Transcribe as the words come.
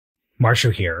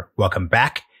Marshall here. Welcome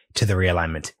back to the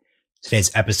Realignment. Today's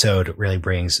episode really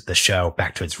brings the show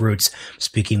back to its roots.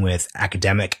 Speaking with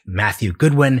academic Matthew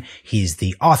Goodwin. He's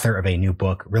the author of a new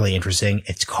book, really interesting.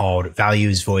 It's called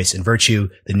Values, Voice, and Virtue,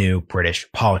 The New British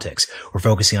Politics. We're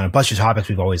focusing on a bunch of topics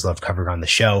we've always loved covering on the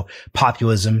show: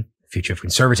 populism, future of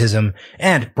conservatism,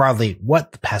 and broadly,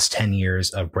 what the past 10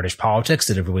 years of British politics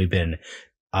that have really been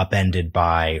upended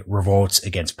by revolts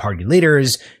against party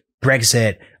leaders,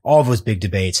 Brexit, all of those big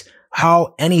debates,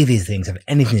 how any of these things have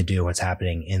anything to do with what's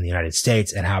happening in the United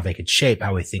States and how they could shape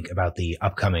how we think about the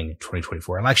upcoming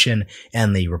 2024 election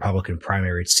and the Republican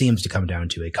primary. It seems to come down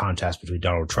to a contest between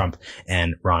Donald Trump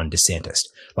and Ron DeSantis.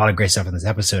 A lot of great stuff in this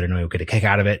episode. I know you'll get a kick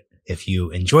out of it. If you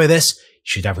enjoy this, you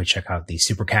should definitely check out the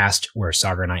Supercast, where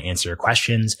Sagar and I answer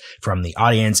questions from the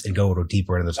audience and go a little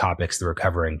deeper into the topics that we're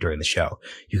covering during the show.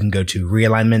 You can go to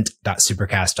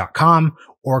realignment.supercast.com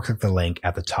or click the link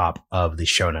at the top of the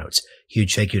show notes.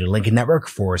 Huge thank you to Lincoln Network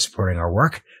for supporting our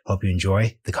work. Hope you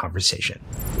enjoy the conversation.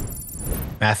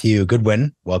 Matthew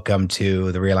Goodwin, welcome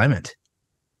to the Realignment.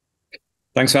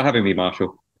 Thanks for having me,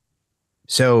 Marshall.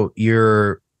 So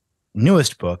your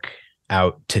newest book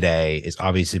out today is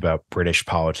obviously about British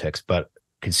politics, but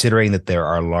considering that there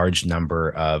are a large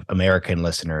number of American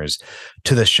listeners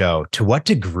to the show, to what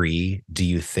degree do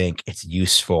you think it's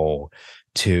useful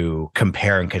to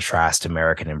compare and contrast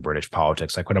American and British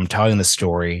politics? Like when I'm telling the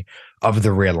story of the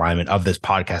realignment of this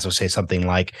podcast, I'll say something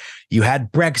like, you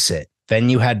had Brexit, then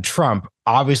you had Trump,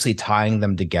 obviously tying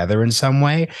them together in some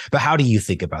way. But how do you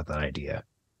think about that idea?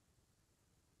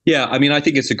 Yeah, I mean, I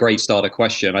think it's a great starter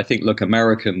question. I think, look,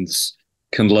 Americans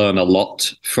can learn a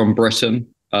lot from Britain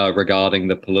regarding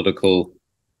the political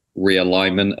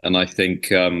realignment. And I think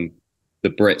the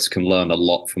Brits can learn a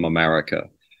lot from America.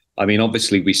 I mean,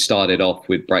 obviously, we started off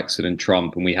with Brexit and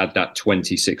Trump, and we had that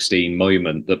 2016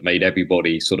 moment that made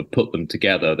everybody sort of put them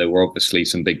together. There were obviously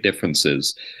some big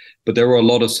differences, but there were a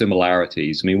lot of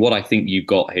similarities. I mean, what I think you've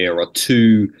got here are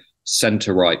two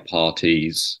center-right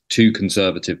parties, two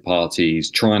conservative parties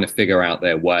trying to figure out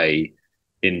their way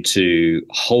into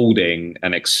holding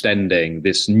and extending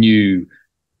this new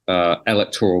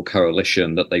electoral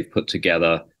coalition that they've put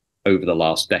together over the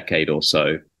last decade or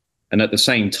so. And at the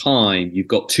same time, you've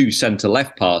got two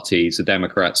center-left parties, the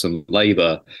Democrats and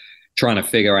Labour, trying to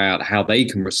figure out how they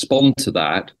can respond to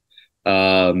that,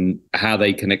 how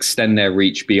they can extend their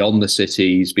reach beyond the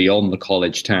cities, beyond the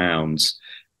college towns,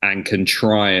 and can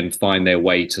try and find their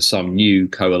way to some new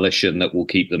coalition that will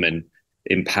keep them in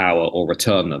power or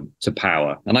return them to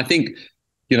power. And I think,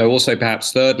 you know, also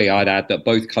perhaps thirdly, I'd add that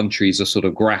both countries are sort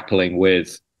of grappling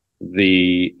with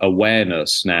the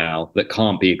awareness now that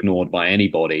can't be ignored by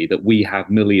anybody that we have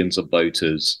millions of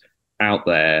voters out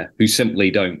there who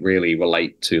simply don't really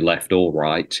relate to left or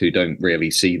right, who don't really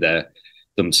see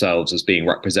themselves as being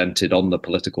represented on the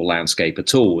political landscape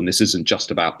at all. And this isn't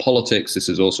just about politics. This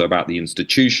is also about the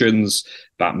institutions,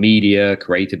 about media,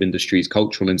 creative industries,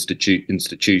 cultural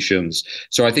institutions.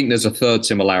 So I think there's a third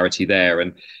similarity there.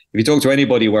 And if you talk to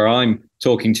anybody where I'm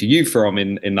talking to you from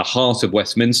in the heart of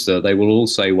Westminster, they will all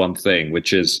say one thing,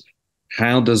 which is,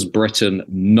 how does Britain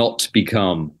not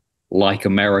become like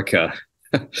America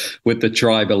with the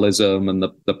tribalism and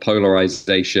the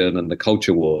polarization and the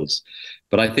culture wars?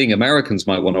 But I think Americans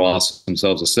might want to ask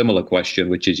themselves a similar question,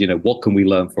 which is, you know, what can we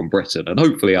learn from Britain? And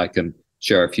hopefully I can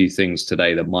share a few things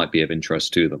today that might be of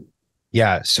interest to them.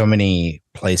 Yeah, so many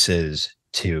places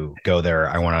to go there.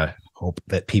 I want to hope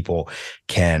that people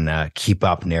can keep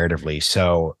up narratively.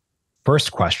 So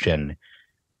first question,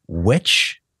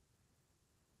 let's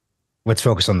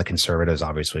focus on the conservatives,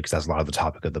 obviously, because that's a lot of the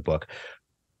topic of the book.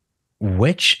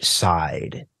 Which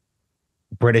side,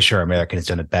 British or American, has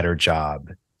done a better job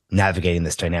navigating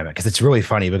this dynamic? Because it's really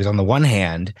funny, because on the one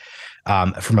hand,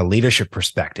 from a leadership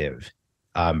perspective,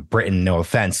 Britain, no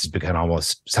offense, has become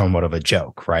almost somewhat of a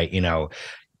joke, right? You know,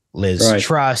 Liz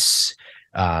Truss,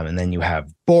 and then you have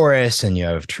Boris and you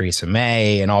have Theresa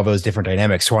May and all those different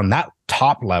dynamics. So on that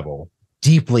top level,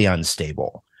 deeply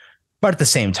unstable. But at the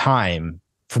same time,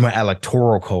 from an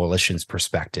electoral coalition's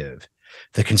perspective,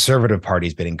 the Conservative Party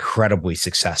has been incredibly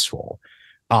successful.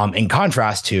 In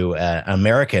contrast to an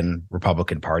American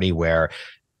Republican Party, where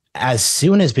as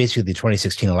soon as basically the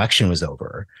 2016 election was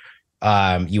over,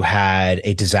 you had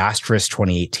a disastrous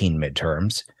 2018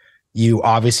 midterms. You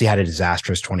obviously had a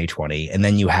disastrous 2020, and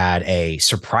then you had a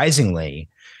surprisingly,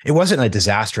 it wasn't a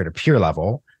disaster at a pure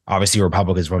level. Obviously,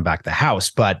 Republicans won back the House,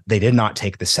 but they did not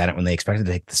take the Senate when they expected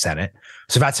to take the Senate.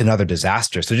 So that's another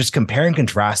disaster. So just compare and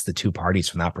contrast the two parties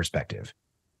from that perspective.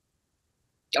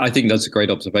 I think that's a great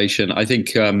observation. I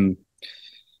think,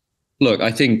 look,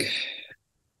 I think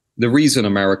the reason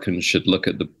Americans should look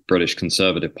at the British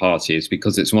Conservative Party is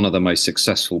because it's one of the most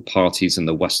successful parties in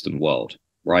the Western world,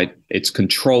 right? It's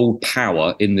controlled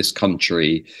power in this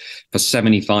country for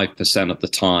 75% of the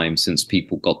time since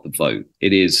people got the vote.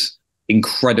 It is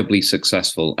incredibly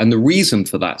successful. And the reason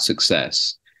for that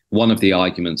success, one of the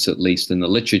arguments, at least in the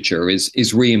literature, is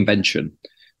reinvention.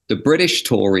 The British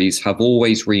Tories have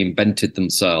always reinvented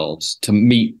themselves to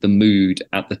meet the mood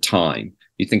at the time.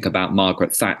 You think about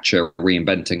Margaret Thatcher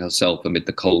reinventing herself amid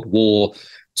the Cold War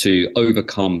to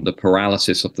overcome the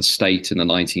paralysis of the state in the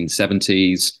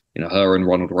 1970s. You know, her and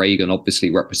Ronald Reagan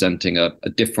obviously representing a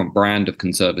different brand of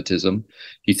conservatism.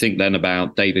 You think then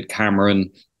about David Cameron,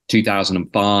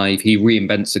 2005, he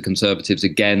reinvents the Conservatives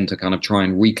again to kind of try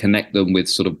and reconnect them with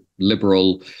sort of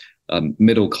liberal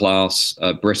middle class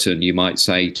Britain, you might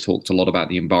say, talked a lot about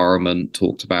the environment,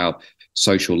 talked about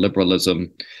social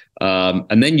liberalism.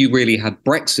 And then you really had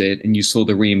Brexit, and you saw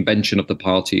the reinvention of the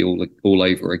party all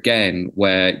over again,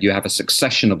 where you have a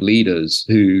succession of leaders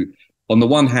who, on the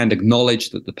one hand, acknowledge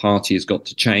that the party has got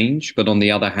to change, but on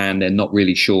the other hand, they're not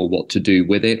really sure what to do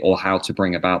with it or how to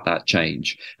bring about that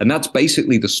change. And that's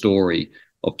basically the story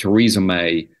of Theresa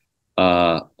May,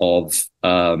 of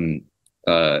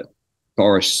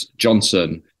Boris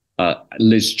Johnson,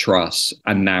 Liz Truss,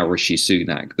 and now Rishi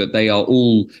Sunak, that they are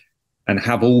all and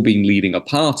have all been leading a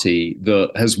party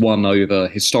that has won over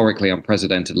historically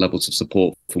unprecedented levels of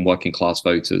support from working class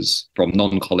voters, from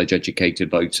non-college educated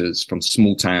voters, from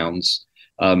small towns.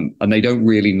 And they don't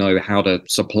really know how to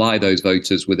supply those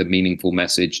voters with a meaningful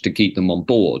message to keep them on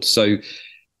board. So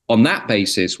on that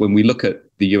basis, when we look at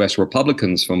the US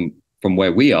Republicans from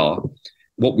where we are,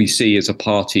 what we see is a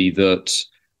party that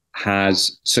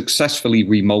has successfully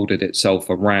remolded itself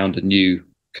around a new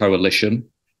coalition.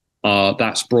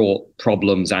 That's brought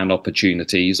problems and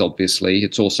opportunities, obviously.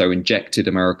 It's also injected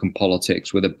American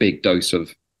politics with a big dose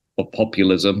of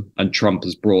populism, and Trump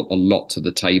has brought a lot to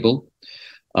the table.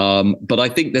 But I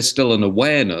think there's still an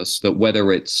awareness that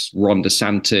whether it's Ron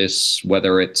DeSantis,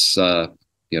 whether it's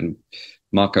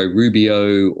Marco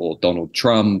Rubio or Donald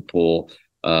Trump or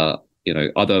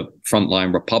other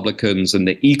frontline Republicans and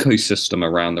the ecosystem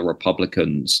around the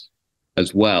Republicans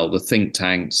as well, the think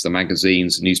tanks, the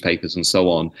magazines, newspapers, and so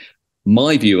on.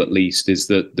 My view, at least, is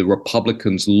that the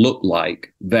Republicans look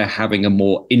like they're having a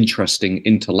more interesting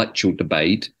intellectual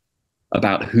debate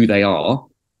about who they are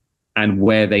and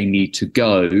where they need to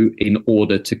go in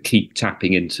order to keep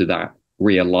tapping into that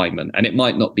realignment. And it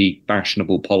might not be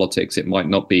fashionable politics. It might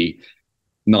not be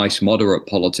nice, moderate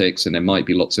politics, and there might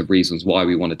be lots of reasons why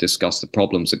we want to discuss the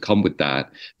problems that come with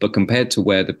that. But compared to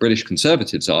where the British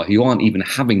Conservatives are, who aren't even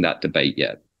having that debate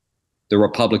yet, the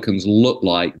Republicans look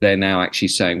like they're now actually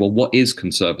saying, well, what is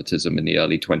conservatism in the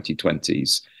early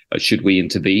 2020s? Should we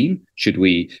intervene? Should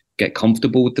we get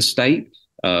comfortable with the state?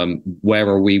 Where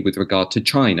are we with regard to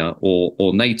China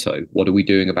or NATO? What are we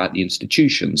doing about the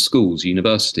institutions, schools,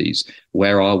 universities?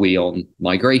 Where are we on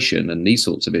migration and these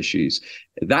sorts of issues?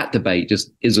 That debate just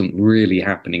isn't really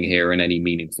happening here in any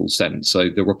meaningful sense. So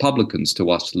the Republicans, to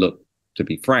us, look, to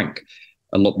be frank,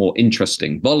 a lot more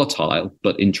interesting, volatile,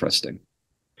 but interesting.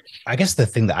 I guess the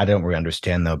thing that I don't really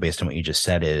understand, though, based on what you just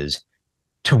said, is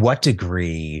to what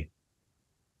degree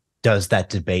does that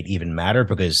debate even matter?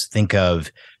 Because think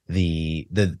of the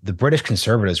British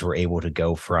Conservatives were able to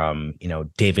go from,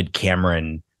 David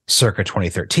Cameron circa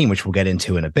 2013, which we'll get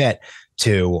into in a bit,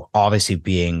 to obviously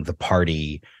being the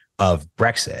party of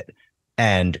Brexit.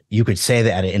 And you could say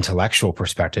that at an intellectual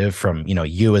perspective from,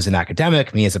 you as an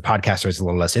academic, me as a podcaster is a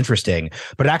little less interesting,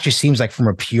 but it actually seems like from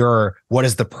a pure, what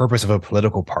is the purpose of a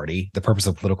political party? The purpose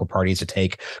of a political party is to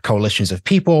take coalitions of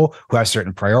people who have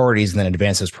certain priorities and then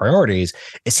advance those priorities.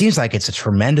 It seems like it's a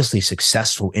tremendously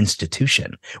successful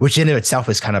institution, which in of itself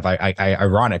is kind of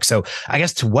ironic. So I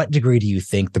guess to what degree do you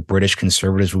think the British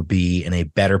Conservatives would be in a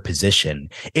better position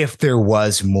if there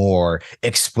was more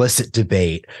explicit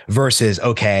debate versus,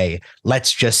 okay,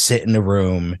 let's just sit in a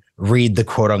room, read the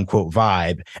quote unquote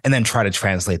vibe, and then try to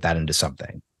translate that into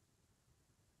something?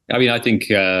 I mean, I think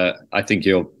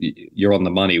you're on the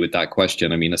money with that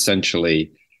question. I mean,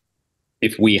 essentially,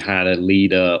 if we had a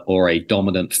leader or a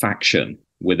dominant faction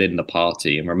within the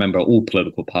party, and remember, all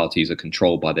political parties are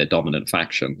controlled by their dominant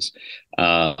factions.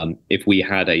 If we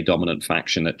had a dominant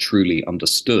faction that truly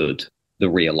understood the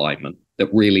realignment,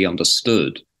 that really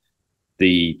understood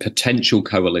the potential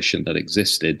coalition that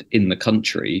existed in the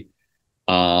country,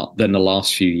 then the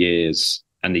last few years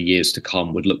and the years to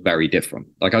come would look very different.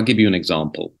 Like, I'll give you an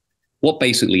example. What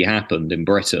basically happened in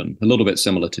Britain, a little bit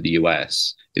similar to the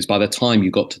US, is by the time you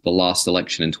got to the last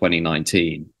election in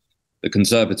 2019, the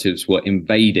Conservatives were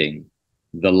invading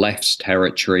the left's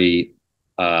territory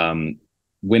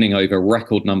winning over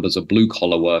record numbers of blue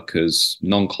collar workers,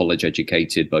 non-college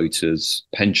educated voters,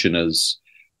 pensioners,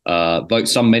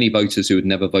 many voters who had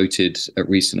never voted at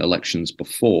recent elections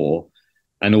before.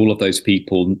 And all of those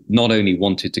people not only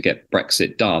wanted to get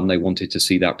Brexit done, they wanted to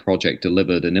see that project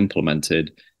delivered and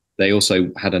implemented. They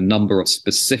also had a number of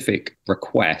specific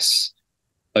requests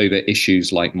over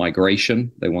issues like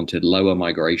migration. They wanted lower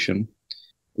migration,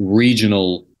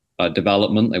 regional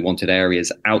development. They wanted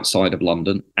areas outside of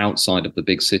London, outside of the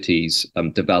big cities,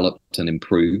 developed and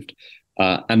improved.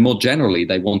 And more generally,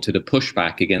 they wanted a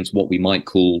pushback against what we might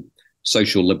call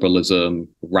social liberalism,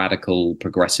 radical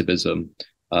progressivism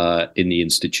in the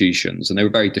institutions. And they were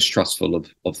very distrustful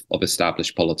of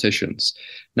established politicians.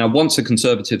 Now, once the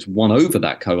Conservatives won over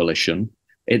that coalition,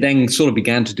 it then sort of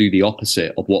began to do the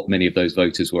opposite of what many of those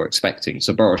voters were expecting.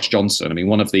 So Boris Johnson, I mean,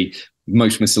 one of the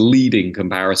most misleading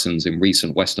comparisons in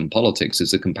recent Western politics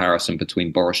is the comparison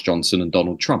between Boris Johnson and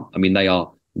Donald Trump. I mean, they are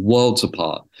worlds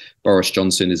apart. Boris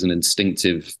Johnson is an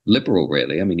instinctive liberal,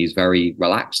 really. I mean, he's very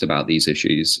relaxed about these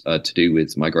issues to do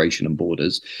with migration and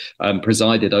borders,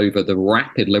 presided over the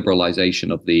rapid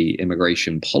liberalization of the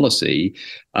immigration policy.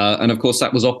 And of course,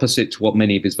 that was opposite to what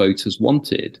many of his voters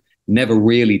wanted. Never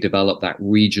really developed that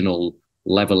regional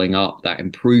leveling up, that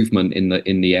improvement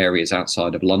in the areas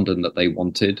outside of London that they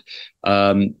wanted,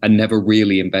 and never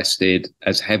really invested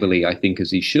as heavily, I think,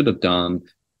 as he should have done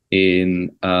in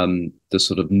the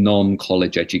sort of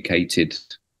non-college educated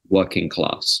working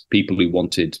class, people who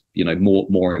wanted,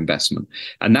 more investment.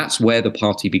 And that's where the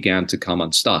party began to come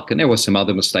unstuck. And there were some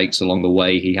other mistakes along the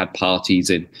way. He had parties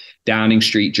in Downing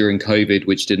Street during COVID,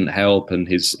 which didn't help. And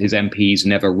his MPs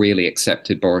never really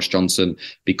accepted Boris Johnson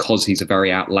because he's a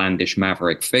very outlandish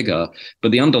maverick figure.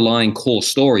 But the underlying core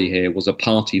story here was a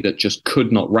party that just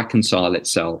could not reconcile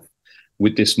itself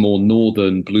with this more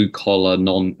northern, blue-collar,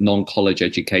 non-college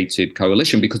educated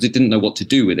coalition because it didn't know what to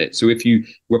do with it. So if you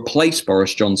replace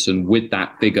Boris Johnson with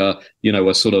that figure,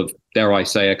 a sort of, dare I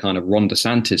say, a kind of Ron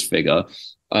DeSantis figure,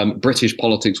 British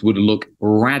politics would look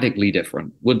radically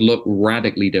different,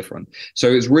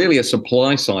 So it's really a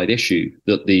supply side issue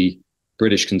that the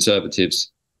British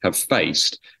Conservatives have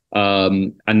faced.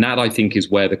 And that, I think, is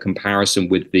where the comparison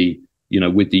with the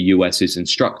US is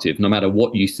instructive. No matter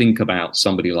what you think about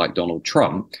somebody like Donald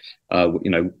Trump,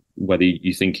 whether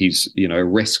you think he's, a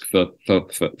risk for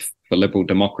liberal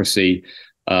democracy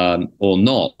or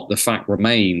not, the fact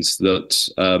remains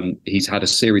that he's had a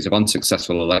series of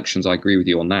unsuccessful elections. I agree with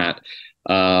you on that.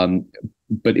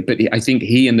 But I think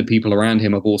he and the people around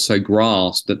him have also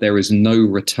grasped that there is no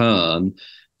return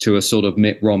to a sort of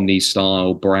Mitt Romney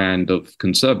style brand of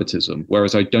conservatism.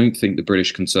 Whereas I don't think the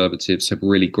British Conservatives have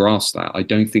really grasped that. I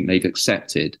don't think they've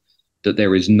accepted that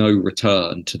there is no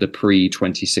return to the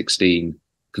pre-2016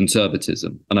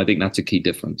 conservatism. And I think that's a key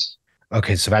difference.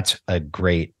 Okay, so that's a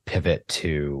great pivot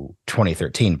to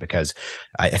 2013, because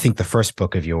I think the first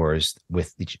book of yours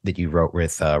that you wrote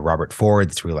with Robert Ford,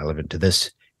 that's really relevant to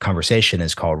this conversation,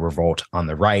 is called Revolt on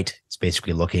the Right. It's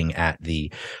basically looking at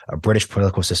the British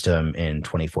political system in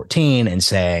 2014 and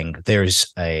saying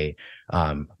there's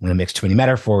I'm going to mix too many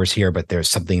metaphors here, but there's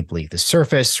something beneath the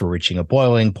surface. We're reaching a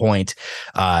boiling point.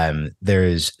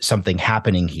 There's something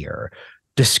happening here.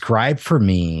 Describe for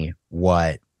me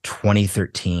what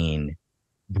 2013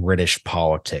 British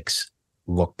politics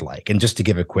looked like. And just to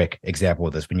give a quick example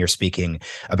of this, when you're speaking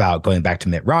about going back to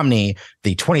Mitt Romney,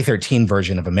 the 2013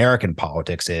 version of American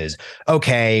politics is,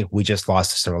 okay, we just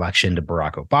lost this election to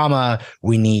Barack Obama.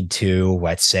 We need to,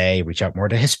 let's say, reach out more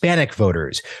to Hispanic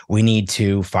voters. We need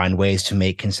to find ways to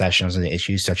make concessions on the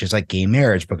issues such as like gay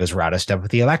marriage because we're out of step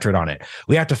with the electorate on it.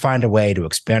 We have to find a way to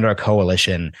expand our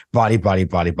coalition, blah,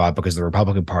 because the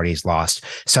Republican Party's lost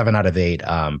 7 out of 8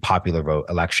 popular vote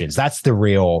elections. That's the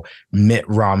real Mitt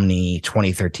Romney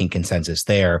 2013 consensus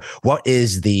there. What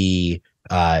is the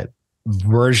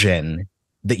version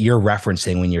that you're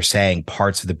referencing when you're saying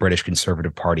parts of the British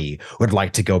Conservative Party would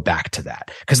like to go back to that?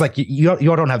 Because like you all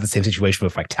don't have the same situation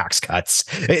with like tax cuts.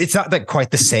 It's not like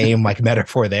quite the same like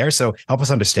metaphor there. So help us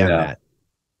understand that.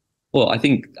 Well, I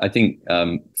think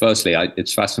firstly,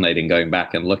 it's fascinating going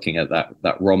back and looking at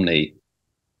that Romney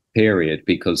period,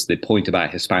 because the point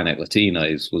about Hispanic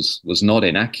Latinos was not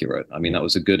inaccurate. I mean, that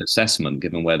was a good assessment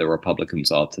given where the Republicans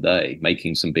are today,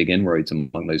 making some big inroads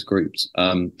among those groups.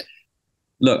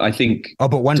 Look, I think. Oh,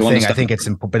 but one thing I think it's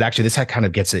important, but actually this kind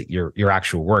of gets at your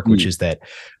actual work, which is that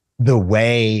the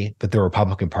way that the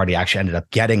Republican Party actually ended up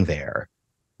getting there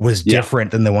was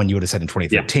different than the one you would have said in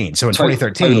 2013. Yeah. So in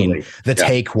 2013, the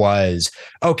take was,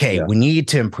 okay, we need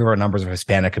to improve our numbers of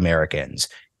Hispanic Americans,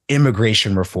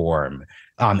 immigration reform,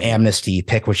 amnesty,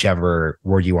 pick whichever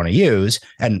word you want to use.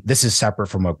 And this is separate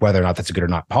from whether or not that's a good or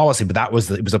not policy, but it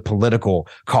was a political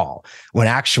call, when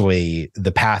actually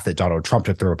the path that Donald Trump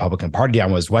took the Republican Party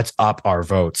down was, let's up our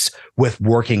votes with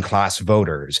working class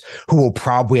voters who will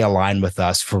probably align with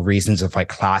us for reasons of like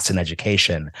class and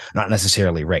education, not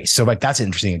necessarily race. So like, that's an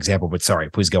interesting example, but sorry,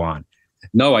 please go on.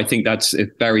 No, I think that's a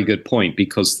very good point,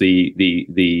 because the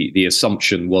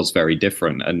assumption was very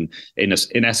different, and in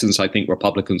essence, I think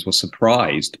Republicans were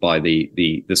surprised by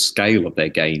the scale of their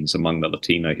gains among the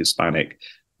Latino, Hispanic,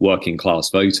 working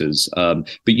class voters. But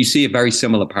you see a very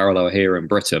similar parallel here in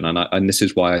Britain, and this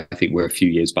is why I think we're a few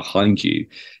years behind you.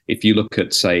 If you look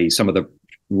at, say, some of the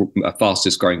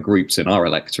fastest growing groups in our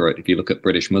electorate, if you look at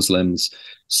British Muslims,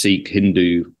 Sikh,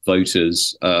 Hindu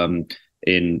voters,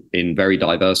 in very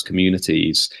diverse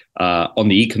communities, on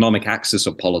the economic axis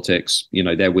of politics,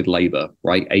 they're with Labour,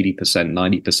 right? 80%,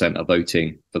 90% are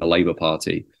voting for the Labour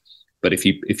Party. But if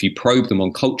you probe them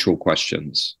on cultural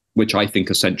questions, which I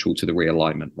think are central to the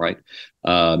realignment, right?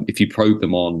 If you probe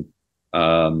them on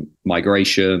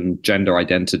migration, gender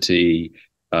identity,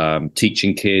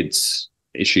 teaching kids,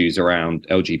 issues around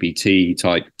LGBT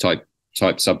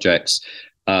type subjects,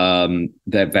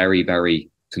 they're very, very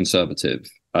conservative.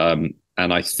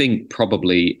 And I think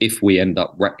probably if we end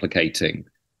up replicating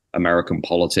American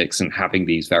politics and having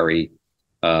these very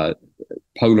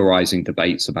polarizing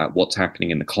debates about what's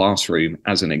happening in the classroom,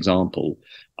 as an example,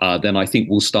 then I think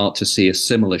we'll start to see a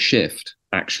similar shift,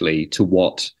 actually, to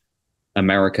what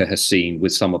America has seen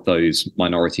with some of those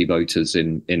minority voters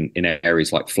in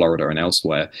areas like Florida and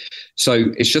elsewhere. So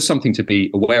it's just something to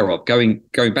be aware of. Going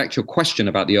back to your question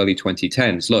about the early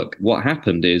 2010s, look, what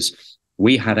happened is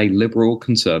we had a liberal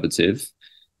conservative,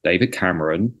 David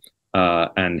Cameron,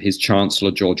 and his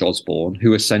chancellor, George Osborne,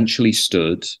 who essentially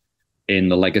stood in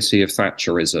the legacy of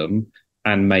Thatcherism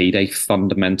and made a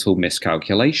fundamental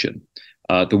miscalculation.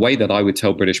 The way that I would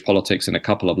tell British politics in a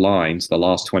couple of lines, the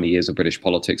last 20 years of British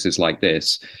politics, is like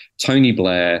this. Tony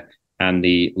Blair and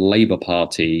the Labour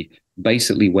Party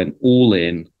basically went all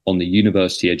in on the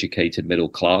university-educated middle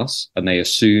class, and they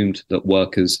assumed that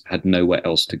workers had nowhere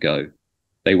else to go.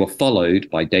 They were followed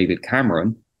by David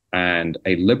Cameron and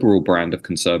a liberal brand of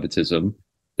conservatism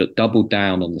that doubled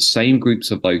down on the same groups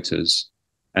of voters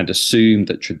and assumed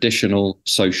that traditional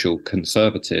social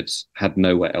conservatives had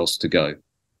nowhere else to go.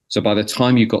 So by the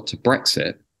time you got to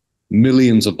Brexit,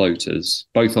 millions of voters,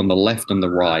 both on the left and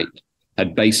the right,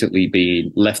 had basically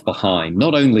been left behind,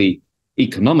 not only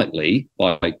economically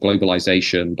by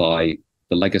globalization, by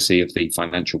the legacy of the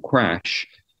financial crash,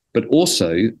 but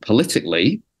also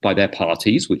politically by their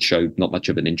parties, which showed not much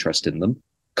of an interest in them,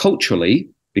 culturally,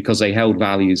 because they held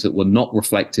values that were not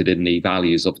reflected in the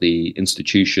values of the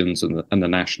institutions and the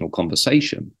national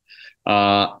conversation.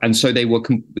 And so they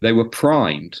were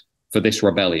primed for this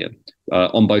rebellion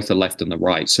on both the left and the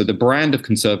right. So the brand of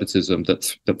conservatism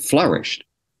that flourished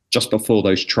just before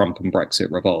those Trump and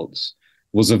Brexit revolts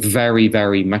was a very,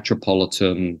 very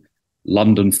metropolitan,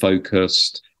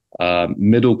 London-focused,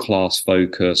 middle-class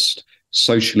focused,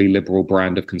 socially liberal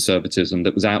brand of conservatism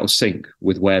that was out of sync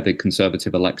with where the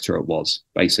conservative electorate was,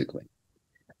 basically.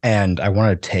 And I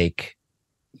want to take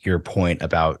your point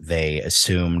about they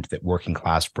assumed that working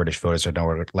class British voters had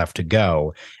nowhere left to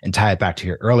go and tie it back to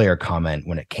your earlier comment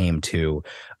when it came to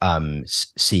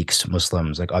Sikhs,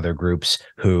 Muslims, like other groups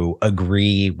who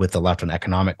agree with the left on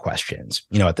economic questions,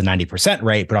 at the 90%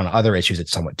 rate, but on other issues,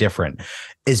 it's somewhat different,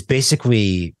 is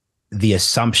basically the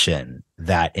assumption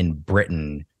that in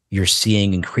Britain, you're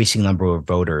seeing increasing number of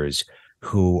voters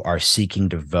who are seeking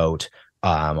to vote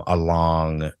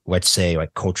along, let's say,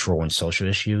 like cultural and social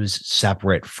issues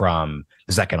separate from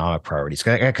his economic priorities.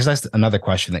 Because that's another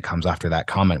question that comes after that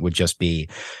comment would just be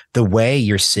the way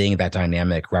you're seeing that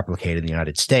dynamic replicated in the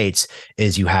United States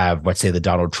is you have, let's say, the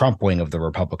Donald Trump wing of the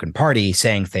Republican Party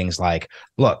saying things like,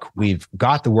 look, we've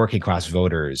got the working class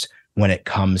voters when it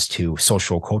comes to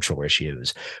social cultural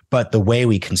issues. But the way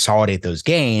we consolidate those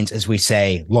gains is we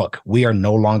say, look, we are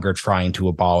no longer trying to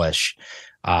abolish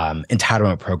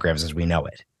entitlement programs as we know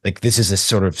it. Like this is a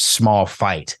sort of small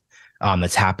fight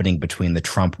that's happening between the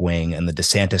Trump wing and the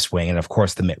DeSantis wing. And of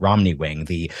course, the Mitt Romney wing,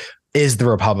 is the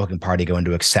Republican Party going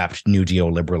to accept New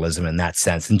Deal liberalism in that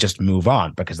sense and just move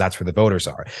on because that's where the voters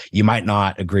are? You might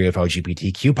not agree with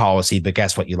LGBTQ policy, but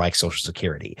guess what? You like Social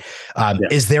Security.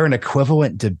 Is there an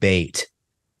equivalent debate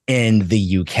in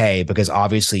the UK? Because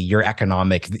obviously your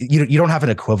economic, you don't have an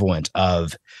equivalent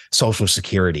of Social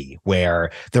Security where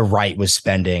the right was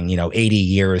spending, 80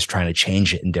 years trying to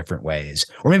change it in different ways.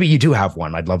 Or maybe you do have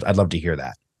one. I'd love to hear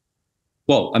that.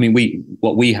 Well, I mean,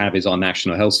 what we have is our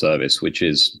National Health Service, which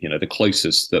is, the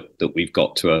closest that we've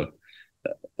got to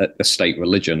a state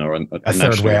religion or a third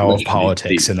national rail of religion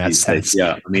politics in that sense.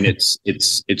 Yeah, I mean,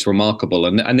 it's remarkable,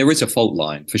 and there is a fault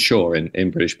line for sure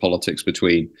in British politics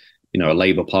between, you know, a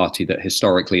Labour Party that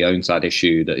historically owns that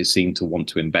issue, that is seen to want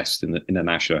to invest in the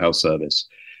National Health Service,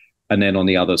 and then on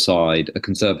the other side, a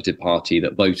Conservative Party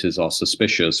that voters are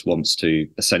suspicious wants to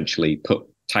essentially put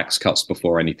tax cuts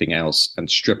before anything else and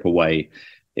strip away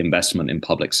investment in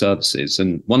public services.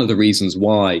 And one of the reasons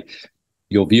why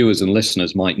your viewers and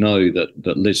listeners might know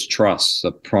that Liz Truss,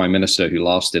 the Prime Minister who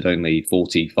lasted only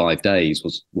 45 days,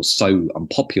 was so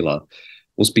unpopular,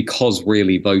 was because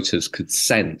really voters could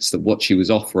sense that what she was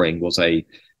offering was a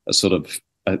sort of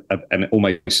an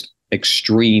almost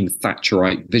extreme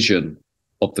Thatcherite vision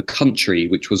of the country,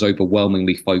 which was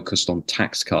overwhelmingly focused on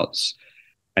tax cuts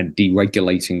and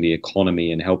deregulating the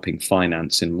economy and helping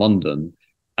finance in London,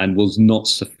 and was not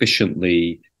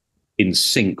sufficiently in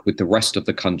sync with the rest of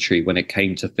the country when it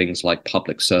came to things like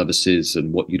public services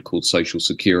and what you'd call social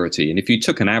security. And if you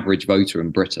took an average voter in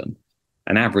Britain,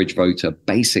 an average voter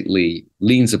basically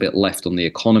leans a bit left on the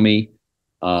economy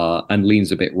and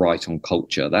leans a bit right on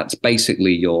culture. That's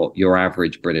basically your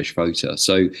average British voter.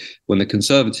 So when the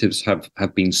Conservatives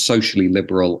have been socially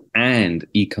liberal and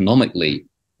economically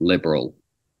liberal,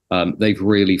 they've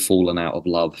really fallen out of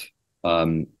love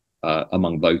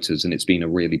among voters, and it's been a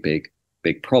really big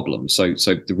problem. So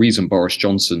the reason Boris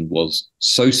Johnson was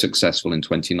so successful in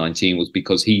 2019 was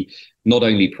because he not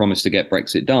only promised to get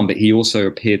Brexit done, but he also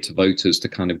appeared to voters to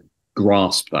kind of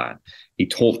grasp that. He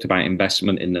talked about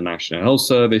investment in the National Health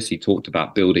Service. He talked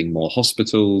about building more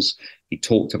hospitals. He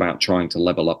talked about trying to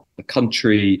level up the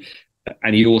country.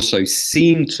 And he also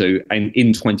seemed to, and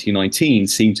in 2019,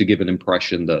 seemed to give an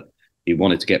impression that he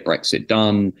wanted to get Brexit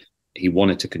done. He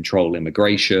wanted to control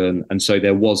immigration. And so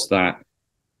there was that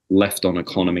left on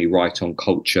economy, right on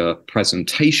culture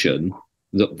presentation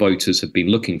that voters have been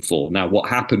looking for. Now, what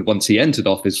happened once he entered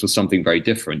office was something very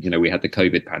different. You know, we had the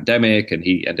COVID pandemic, and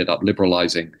he ended up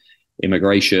liberalizing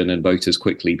immigration, and voters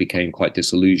quickly became quite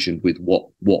disillusioned with what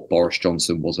Boris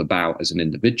Johnson was about as an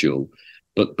individual.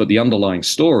 But the underlying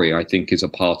story, I think, is a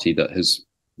party that has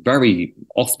very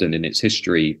often in its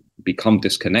history become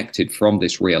disconnected from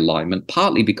this realignment,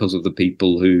 partly because of the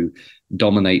people who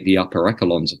dominate the upper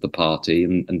echelons of the party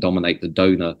and dominate the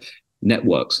donor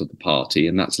networks of the party,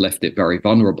 and that's left it very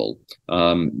vulnerable.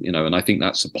 You know, and I think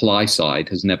that supply side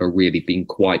has never really been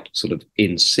quite sort of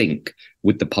in sync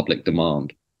with the public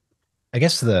demand. I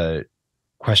guess the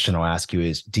question I'll ask you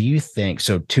is, do you think,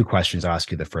 so two questions I'll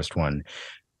ask you. The first one,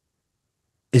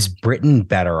 is Britain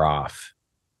better off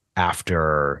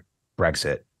after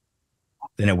Brexit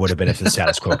than it would have been if the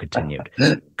status quo continued?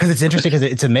 Because it's interesting, because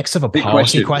it's a mix of a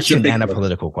policy question and a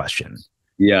political question.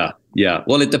 Yeah.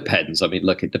 Well, it depends. I mean,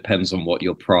 look, it depends on what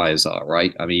your priors are,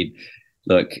 right? I mean,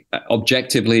 look,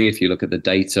 objectively, if you look at the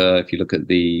data, if you look at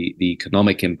the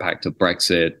economic impact of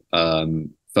Brexit,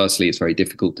 firstly, it's very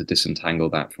difficult to disentangle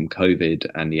that from COVID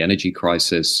and the energy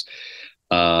crisis,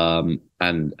 and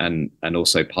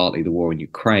also partly the war in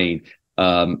Ukraine.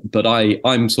 But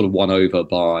I'm sort of won over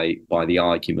by the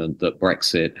argument that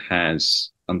Brexit has,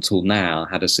 until now,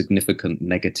 had a significant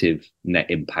negative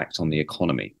net impact on the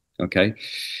economy. Okay.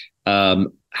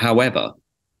 However,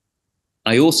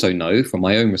 I also know from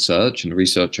my own research and the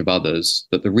research of others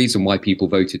that the reason why people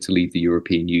voted to leave the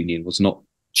European Union was not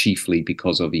chiefly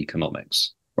because of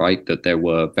economics, right? That there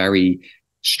were very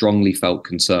strongly felt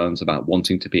concerns about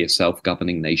wanting to be a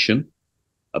self-governing nation,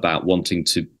 about wanting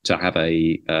to have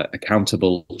a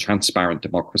accountable, transparent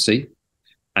democracy,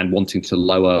 and wanting to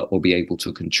lower or be able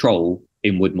to control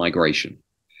inward migration.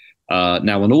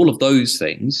 Now, on all of those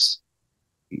things,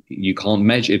 you can't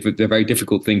measure, they're very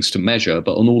difficult things to measure,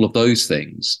 but on all of those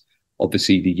things,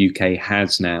 obviously the UK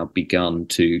has now begun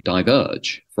to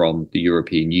diverge from the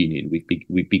European Union.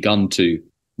 We've begun to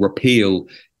repeal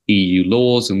EU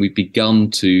laws, and we've begun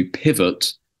to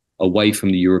pivot away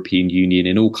from the European Union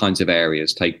in all kinds of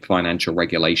areas. Take financial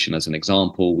regulation as an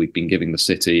example. We've been giving the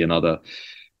city and other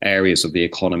areas of the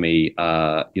economy,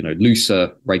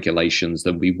 looser regulations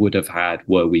than we would have had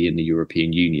were we in the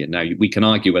European Union. Now, we can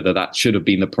argue whether that should have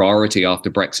been the priority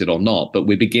after Brexit or not, but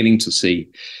we're beginning to see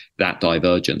that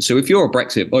divergence. So if you're a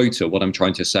Brexit voter, what I'm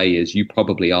trying to say is you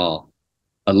probably are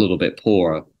a little bit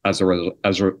poorer as a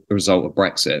result of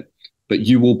Brexit, but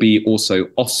you will be also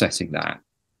offsetting that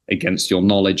against your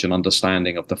knowledge and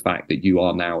understanding of the fact that you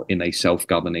are now in a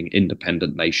self-governing,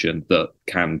 independent nation that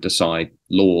can decide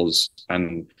laws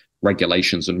and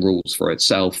regulations and rules for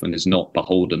itself and is not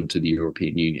beholden to the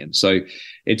European Union. So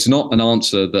it's not an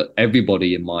answer that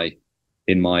everybody in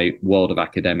my world of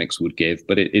academics would give,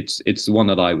 but it's the one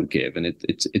that I would give, and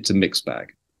it's a mixed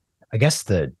bag. I guess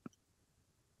the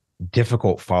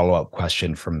difficult follow-up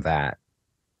question from that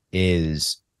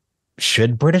is,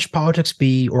 should British politics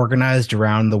be organized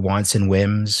around the wants and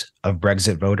whims of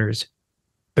Brexit voters?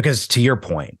 Because to your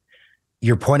point,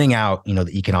 you're pointing out, the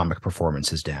economic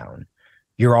performance is down.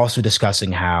 You're also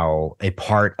discussing how a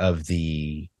part of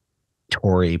the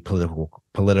Tory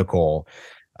political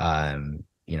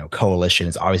coalition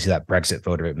is obviously that Brexit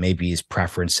voter. It maybe is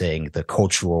preferencing the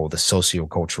cultural, the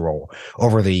sociocultural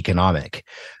over the economic.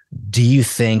 Do you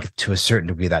think to a certain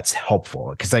degree that's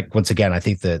helpful? Because once again, I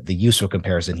think the useful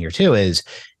comparison here too is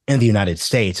in the United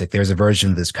States, there's a version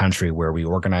of this country where we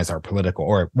organize our political,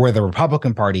 or where the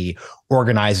Republican Party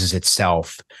organizes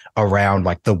itself around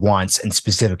the wants and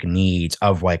specific needs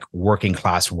of working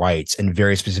class whites in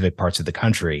very specific parts of the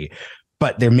country.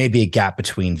 But there may be a gap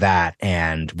between that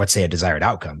and, let's say, a desired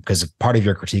outcome, because part of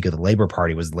your critique of the Labour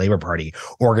Party was the Labour Party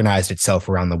organized itself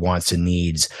around the wants and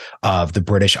needs of the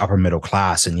British upper middle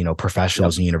class and,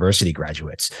 professionals and university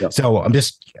graduates. So I'm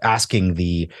just asking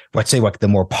let's say, the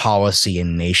more policy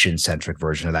and nation centric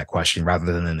version of that question,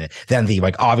 rather than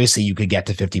the obviously you could get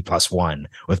to 50+1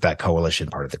 with that coalition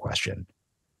part of the question.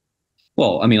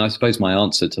 Well, I suppose my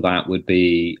answer to that would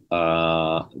be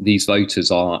these voters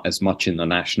are as much in the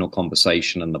national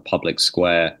conversation and the public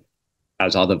square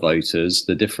as other voters.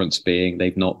 The difference being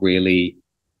they've not really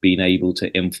been able to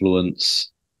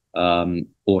influence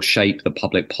or shape the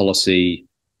public policy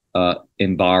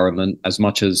environment as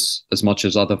much as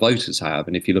other voters have.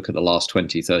 And if you look at the last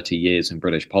 20, 30 years in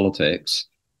British politics,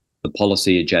 the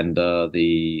policy agenda,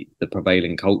 the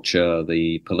prevailing culture,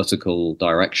 the political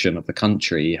direction of the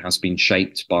country has been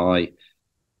shaped by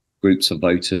groups of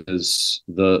voters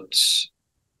that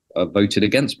voted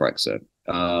against Brexit.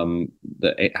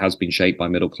 That it has been shaped by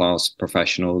middle-class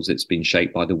professionals. It's been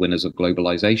shaped by the winners of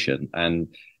globalization. And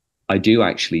I do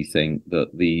actually think that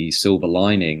the silver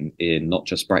lining in not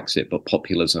just Brexit, but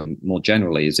populism more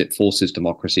generally, is it forces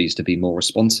democracies to be more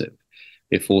responsive.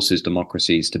 It forces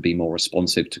democracies to be more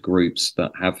responsive to groups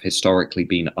that have historically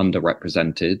been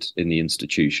underrepresented in the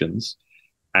institutions,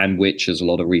 and which, as a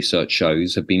lot of research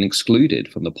shows, have been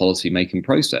excluded from the policy-making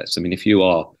process. If you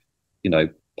are,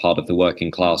 part of the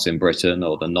working class in Britain,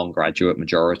 or the non-graduate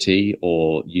majority,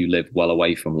 or you live well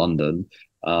away from London,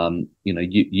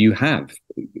 you have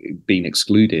been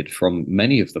excluded from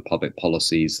many of the public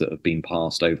policies that have been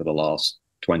passed over the last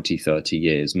 20, 30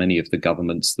 years. Many of the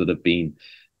governments that have been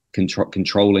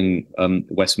controlling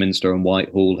Westminster and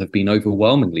Whitehall have been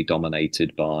overwhelmingly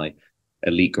dominated by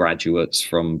elite graduates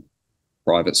from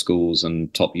private schools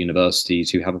and top universities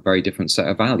who have a very different set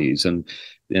of values. And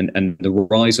the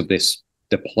rise of this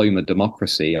diploma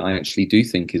democracy, I actually do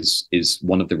think is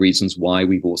one of the reasons why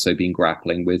we've also been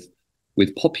grappling with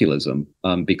populism,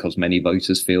 because many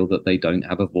voters feel that they don't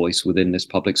have a voice within this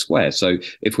public square. So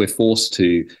if we're forced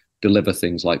to deliver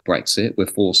things like Brexit, we're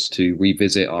forced to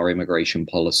revisit our immigration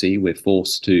policy, we're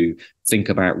forced to think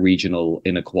about regional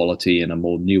inequality in a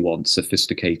more nuanced,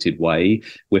 sophisticated way,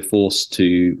 we're forced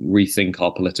to rethink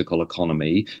our political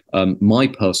economy. My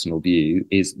personal view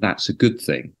is that's a good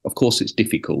thing. Of course, it's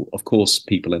difficult. Of course,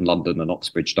 people in London and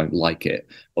Oxbridge don't like it.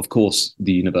 Of course,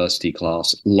 the university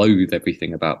class loathe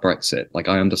everything about Brexit.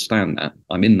 I understand that.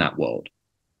 I'm in that world.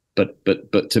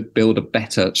 But to build a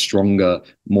better, stronger,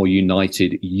 more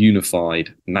united,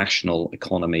 unified national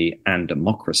economy and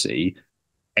democracy,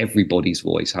 everybody's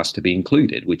voice has to be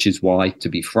included, which is why, to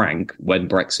be frank, when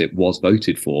Brexit was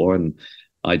voted for, and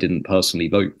I didn't personally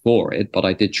vote for it, but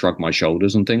I did shrug my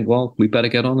shoulders and think, well, we better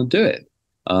get on and do it,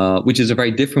 which is a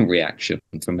very different reaction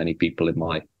from many people in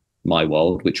my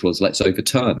world, which was let's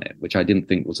overturn it, which I didn't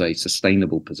think was a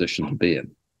sustainable position to be in.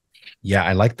 Yeah,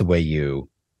 I like the way you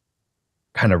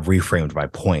kind of reframed my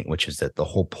point, which is that the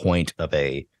whole point of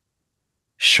a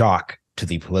shock to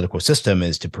the political system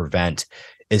is to provide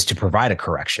a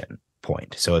correction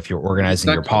point. So if you're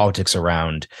organizing your politics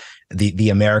around the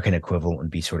American equivalent would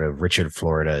be sort of Richard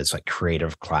Florida's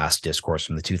creative class discourse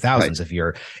from the 2000s.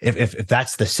 Right. If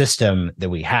that's the system that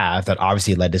we have, that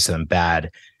obviously led to some bad,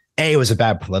 it was a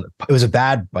bad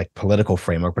political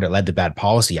framework, but it led to bad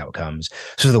policy outcomes.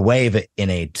 So the way that in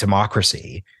a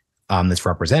democracy that's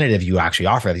representative, you actually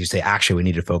offer that. You say, actually, we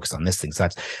need to focus on this thing. So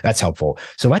that's helpful.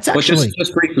 So let's actually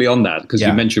just briefly on that, because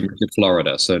you mentioned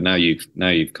Florida. So now you've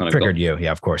kind of triggered you.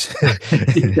 Yeah, of course.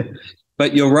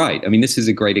 But you're right. This is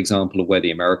a great example of where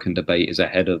the American debate is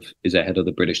ahead of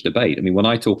the British debate. When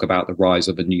I talk about the rise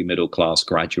of a new middle class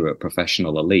graduate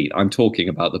professional elite, I'm talking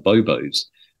about the Bobos.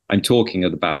 I'm talking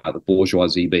about the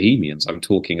bourgeoisie bohemians. I'm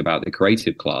talking about the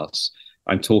creative class.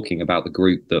 I'm talking about the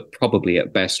group that probably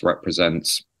at best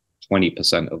represents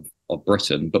 20% of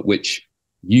Britain, but which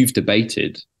you've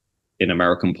debated in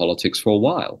American politics for a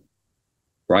while,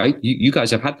 right? You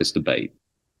guys have had this debate.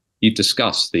 You've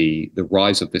discussed the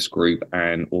rise of this group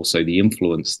and also the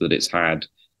influence that it's had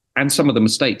and some of the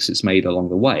mistakes it's made along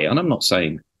the way. And I'm not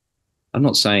saying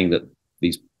that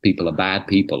these people are bad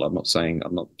people. I'm not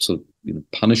sort of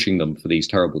punishing them for these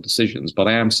terrible decisions, but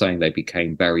I am saying they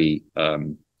became very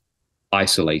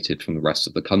isolated from the rest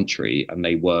of the country, and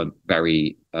they weren't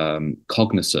very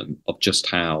cognizant of just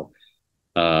how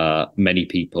many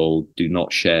people do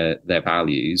not share their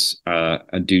values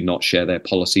and do not share their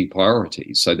policy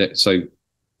priorities. So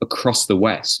across the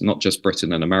West, not just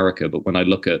Britain and America, but when I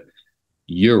look at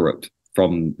Europe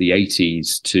from the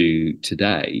 80s to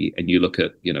today, and you look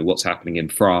at what's happening in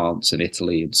France and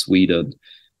Italy and Sweden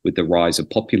with the rise of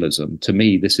populism, to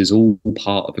me, this is all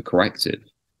part of a corrective.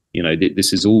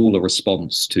 This is all a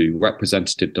response to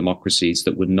representative democracies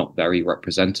that were not very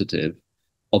representative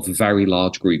of very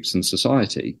large groups in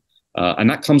society. And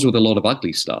that comes with a lot of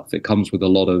ugly stuff. It comes with a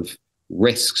lot of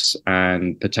risks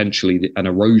and potentially an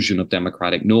erosion of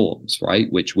democratic norms, right?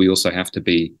 Which we also have to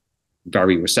be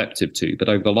very receptive to. But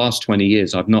over the last 20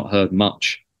 years, I've not heard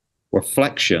much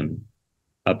reflection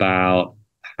about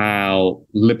how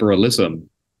liberalism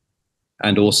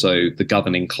and also the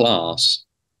governing class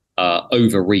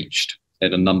overreached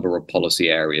in a number of policy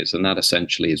areas. And that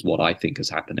essentially is what I think has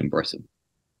happened in Britain.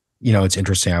 It's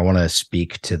interesting. I want to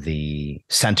speak to the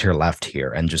center left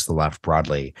here and just the left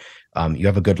broadly. You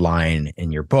have a good line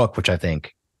in your book, which I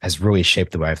think has really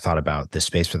shaped the way I've thought about this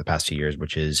space for the past 2 years,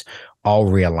 which is all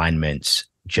realignments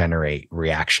generate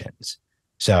reactions.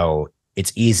 So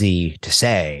it's easy to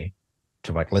say,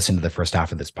 to listen to the first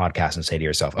half of this podcast and say to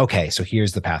yourself, okay, so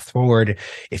here's the path forward.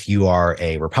 If you are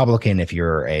a Republican, if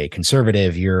you're a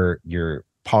conservative, your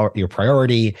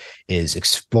priority is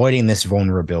exploiting this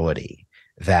vulnerability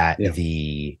that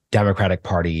the Democratic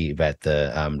Party, that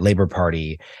the Labor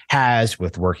Party has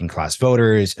with working class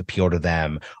voters, appeal to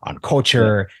them on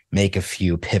culture, make a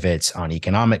few pivots on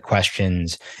economic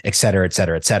questions, et cetera, et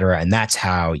cetera, et cetera. And that's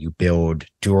how you build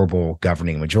durable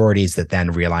governing majorities that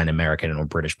then realign American and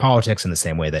British politics in the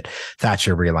same way that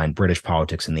Thatcher realigned British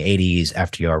politics in the 80s,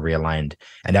 FDR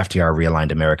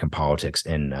realigned American politics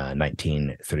in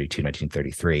 1932,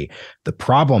 1933. The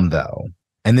problem, though,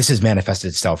 and this has manifested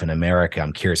itself in America.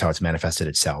 I'm curious how it's manifested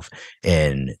itself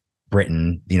in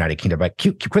Britain, the United Kingdom. But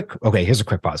okay, here's a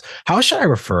quick pause. How should I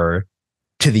refer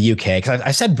to the UK? Because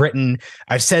I said Britain,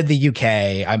 I've said the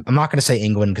UK. I'm not going to say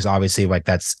England because obviously,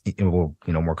 that's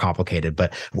more complicated.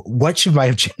 But what should my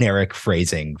generic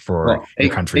phrasing for your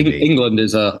country be? England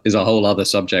is a whole other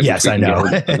subject. Yes, I know.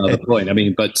 Another point.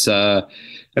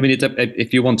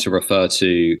 If you want to refer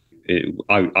to.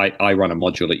 I run a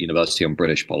module at university on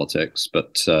British politics,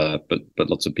 but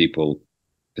lots of people,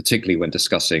 particularly when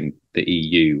discussing the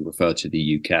EU, refer to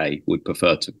the UK, would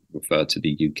prefer to refer to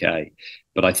the UK.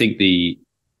 But I think the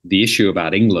issue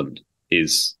about England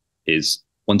is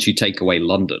once you take away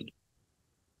London,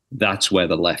 that's where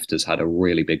the left has had a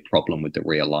really big problem with the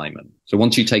realignment. So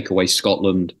once you take away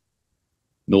Scotland,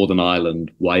 Northern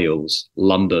Ireland, Wales,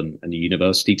 London, and the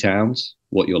university towns,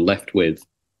 what you're left with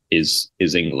is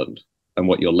England. And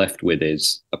what you're left with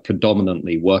is a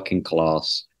predominantly working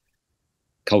class,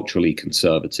 culturally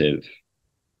conservative,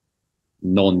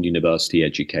 non-university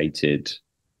educated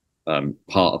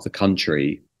part of the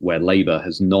country where Labour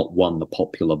has not won the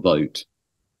popular vote,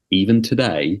 even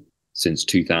today, since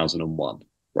 2001,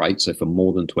 right? So for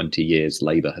more than 20 years,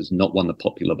 Labour has not won the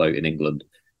popular vote in England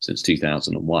since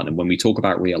 2001. And when we talk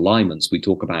about realignments, we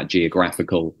talk about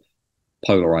geographical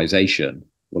polarization.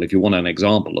 Well, if you want an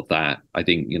example of that, I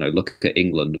think, look at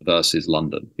England versus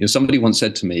London. Somebody once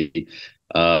said to me,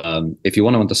 if you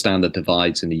want to understand the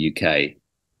divides in the UK,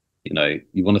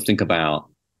 you want to think about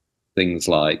things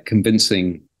like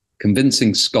convincing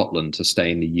Scotland to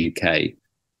stay in the UK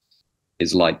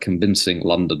is like convincing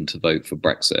London to vote for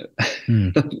Brexit.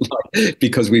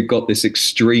 Because we've got this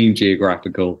extreme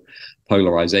geographical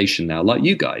polarization now, like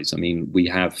you guys. We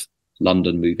have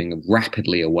London moving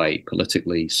rapidly away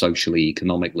politically, socially,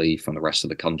 economically from the rest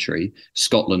of the country.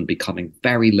 Scotland becoming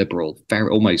very liberal, very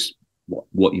almost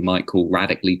what you might call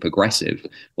radically progressive,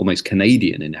 almost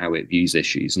Canadian in how it views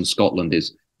issues. And Scotland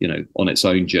is, on its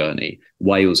own journey.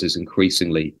 Wales is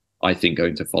increasingly, I think,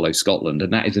 going to follow Scotland.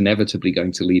 And that is inevitably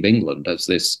going to leave England as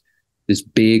this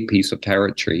big piece of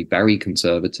territory, very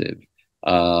conservative.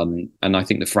 And I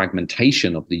think the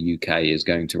fragmentation of the UK is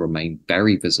going to remain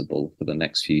very visible for the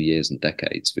next few years and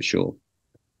decades, for sure.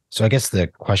 So I guess the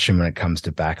question when it comes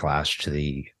to backlash to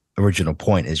the original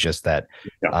point is just that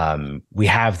we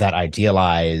have that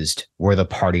idealized, we're the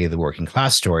party of the working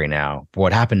class story now. But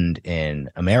what happened in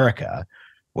America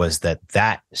was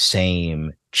that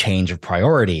same change of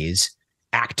priorities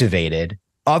activated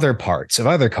other parts of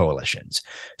other coalitions.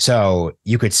 So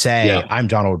you could say, I'm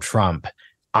Donald Trump.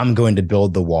 I'm going to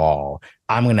build the wall.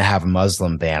 I'm going to have a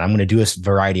Muslim ban. I'm going to do a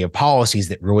variety of policies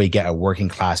that really get a working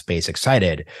class base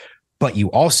excited. But you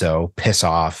also piss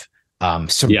off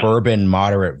suburban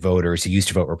moderate voters who used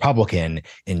to vote Republican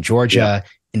in Georgia,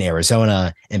 in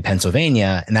Arizona, in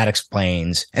Pennsylvania. And that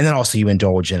explains, and then also you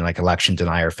indulge in like election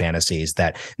denier fantasies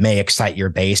that may excite your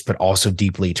base, but also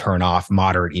deeply turn off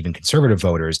moderate, even conservative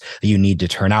voters that you need to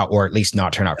turn out, or at least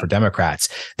not turn out for Democrats.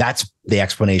 That's the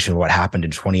explanation of what happened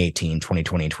in 2018,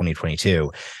 2020, and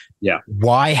 2022. Yeah.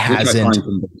 Why hasn't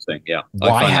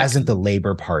the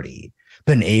Labour Party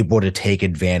been able to take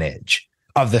advantage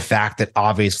of the fact that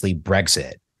obviously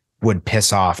Brexit would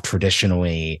piss off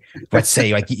traditionally, let's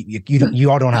say, like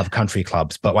you all don't have country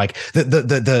clubs, but like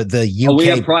the UK, we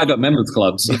have private members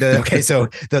clubs. Okay, so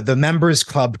the members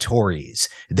club Tories,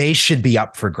 they should be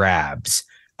up for grabs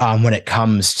when it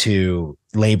comes to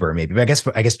Labour, maybe. But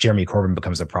I guess Jeremy Corbyn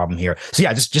becomes a problem here. So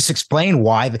yeah, just explain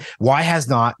why has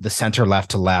not the center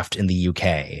left to left in the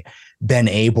UK been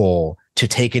able to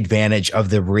take advantage of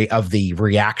the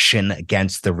reaction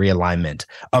against the realignment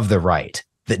of the right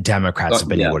that Democrats have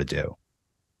been able to do?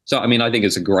 So, I mean, I think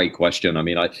it's a great question. I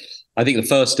mean, I think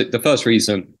the first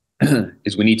reason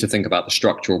is we need to think about the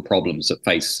structural problems that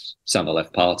face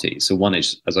centre-left parties. So one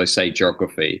is, as I say,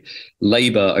 geography.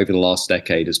 Labour over the last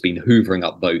decade has been hoovering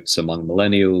up votes among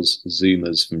millennials,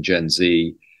 Zoomers from Gen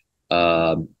Z,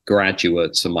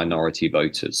 graduates and minority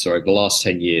voters. So over the last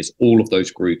 10 years, all of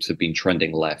those groups have been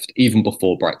trending left, even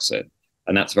before Brexit.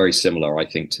 And that's very similar, I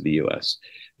think, to the US.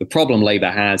 The problem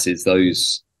Labour has is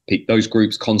those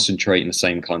groups concentrate in the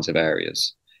same kinds of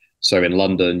areas. So in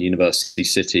London, university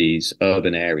cities,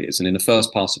 urban areas. And in the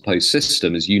first past the post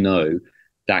system, as you know,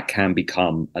 that can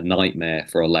become a nightmare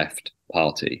for a left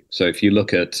party. So if you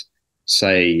look at,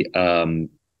 say,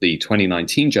 the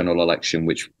 2019 general election,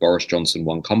 which Boris Johnson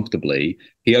won comfortably,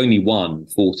 he only won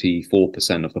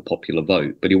 44% of the popular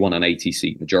vote, but he won an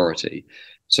 80-seat majority.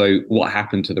 So what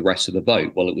happened to the rest of the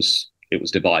vote? Well, it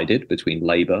was divided between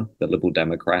Labour, the Liberal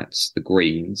Democrats, the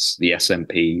Greens, the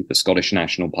SNP, the Scottish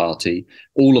National Party,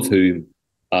 all of whom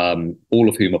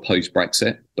opposed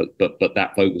Brexit, but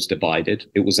that vote was divided.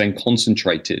 It was then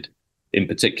concentrated in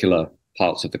particular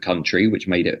parts of the country, which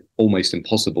made it almost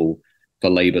impossible for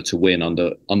Labour to win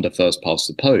under first past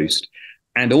the post.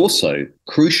 And also,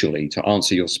 crucially, to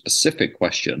answer your specific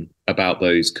question about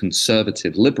those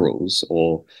conservative liberals,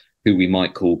 or who we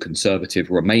might call conservative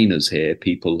Remainers here,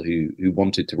 people who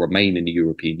wanted to remain in the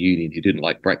European Union, who didn't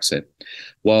like Brexit.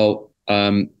 Well,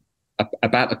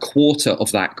 about a quarter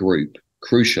of that group,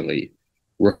 crucially,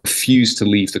 refused to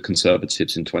leave the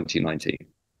Conservatives in 2019.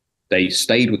 They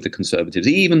stayed with the Conservatives,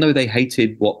 even though they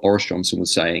hated what Boris Johnson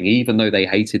was saying, even though they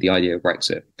hated the idea of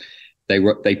Brexit.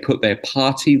 They put their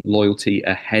party loyalty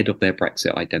ahead of their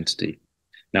Brexit identity.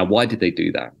 Now, why did they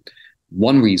do that?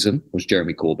 One reason was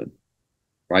Jeremy Corbyn,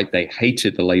 right? They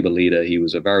hated the Labour leader. He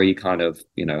was a very kind of,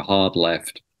 hard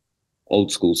left, old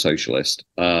school socialist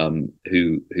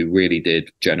who really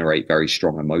did generate very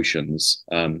strong emotions.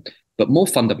 But more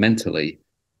fundamentally,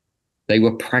 they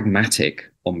were pragmatic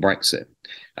on Brexit.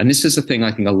 And this is the thing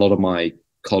I think a lot of my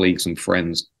colleagues and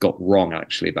friends got wrong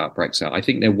actually about Brexit. I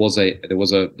think there was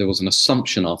an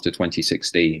assumption after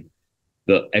 2016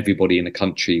 that everybody in the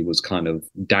country was kind of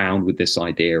down with this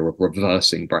idea of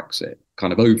reversing Brexit,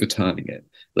 kind of overturning it.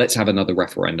 Let's have another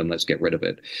referendum. Let's get rid of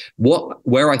it.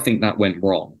 Where I think that went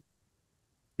wrong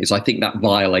is I think that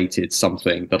violated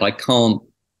something that I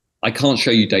can't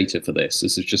show you data for this.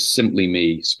 This is just simply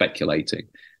me speculating.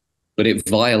 But it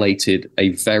violated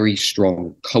a very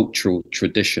strong cultural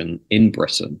tradition in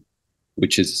Britain,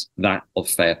 which is that of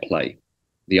fair play.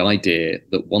 The idea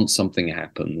that once something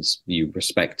happens, you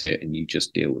respect it and you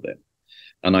just deal with it.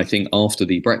 And I think after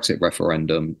the Brexit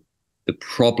referendum, the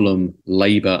problem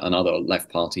Labour and other left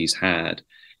parties had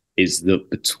is that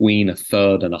between a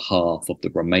third and a half of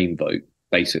the Remain vote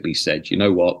basically said, you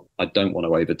know what, I don't want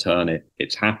to overturn it.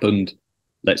 It's happened.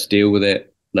 Let's deal with it.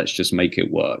 Let's just make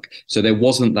it work. So there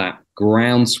wasn't that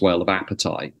groundswell of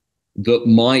appetite that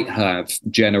might have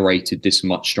generated this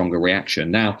much stronger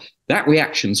reaction. Now, that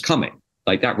reaction's coming.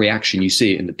 Like that reaction, you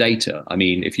see it in the data. I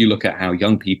mean, if you look at how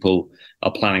young people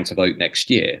are planning to vote next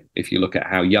year, if you look at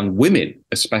how young women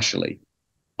especially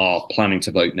are planning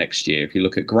to vote next year, if you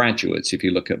look at graduates, if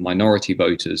you look at minority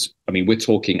voters, I mean, we're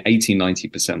talking 80,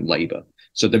 90% Labour.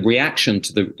 So the reaction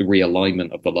to the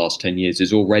realignment of the last 10 years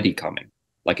is already coming.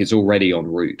 Like it's already en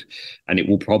route, and it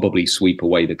will probably sweep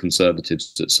away the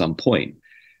Conservatives at some point.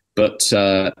 But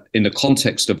in the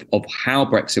context of how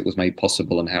Brexit was made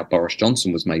possible and how Boris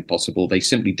Johnson was made possible, they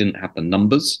simply didn't have the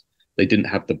numbers. They didn't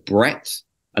have the breadth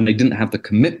and they didn't have the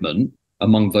commitment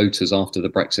among voters after the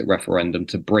Brexit referendum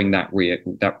to bring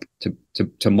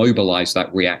to mobilize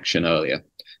that reaction earlier.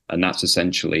 And that's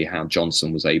essentially how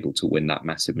Johnson was able to win that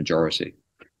massive majority.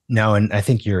 No, and I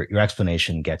think your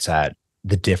explanation gets at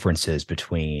the differences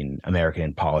between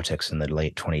American politics in the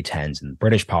late 2010s and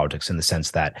British politics, in the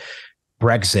sense that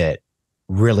Brexit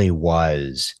really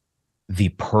was the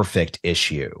perfect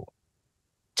issue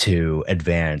to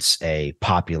advance a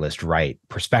populist right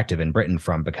perspective in Britain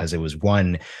from, because it was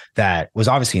one that was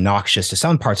obviously noxious to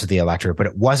some parts of the electorate, but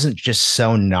it wasn't just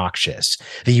so noxious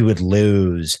that you would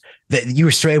lose, that you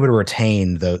were still able to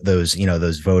retain those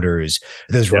voters,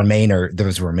 those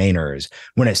remainers,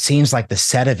 when it seems like the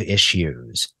set of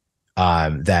issues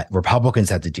that Republicans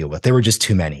had to deal with, there were just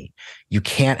too many. You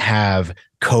can't have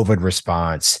COVID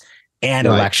response and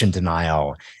election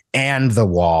denial and the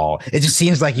wall. It just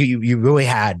seems like you really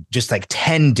had just like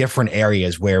 10 different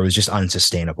areas where it was just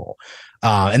unsustainable.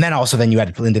 And then you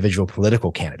had individual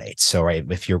political candidates. So, right,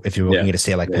 if you're looking at a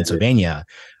state like Pennsylvania,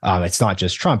 it's not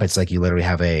just Trump. It's like you literally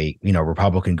have a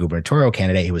Republican gubernatorial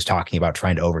candidate who was talking about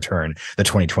trying to overturn the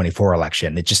 2024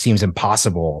 election. It just seems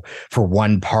impossible for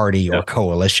one party or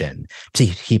coalition to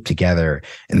keep together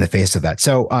in the face of that.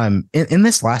 So, in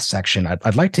this last section,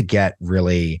 I'd like to get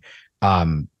really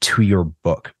to your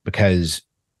book, because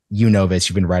this,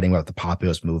 you've been writing about the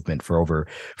populist movement for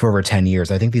over 10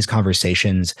 years. I think these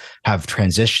conversations have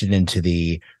transitioned into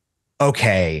the,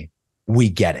 okay, we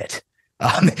get it.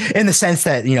 In the sense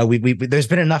that, there's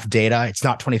been enough data. It's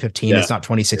not 2015. It's not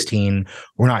 2016.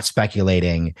 We're not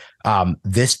speculating.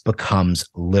 This becomes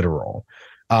literal.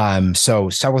 So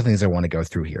several things I want to go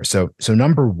through here. So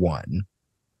number one,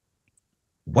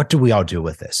 what do we all do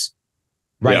with this?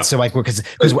 Right. Yeah. So because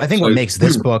I think what makes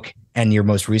this book and your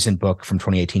most recent book from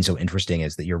 2018 so interesting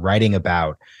is that you're writing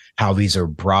about how these are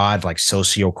broad, like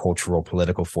socio-cultural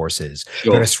political forces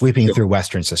that are sweeping through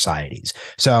Western societies.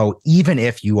 So even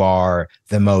if you are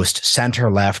the most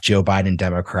center-left Joe Biden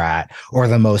Democrat or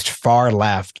the most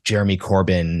far-left Jeremy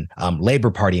Corbyn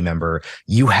Labor Party member,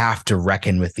 you have to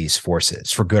reckon with these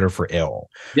forces for good or for ill.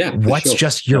 Yeah. What's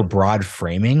just your broad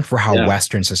framing for how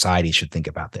Western society should think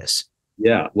about this?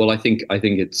 Yeah, well, I think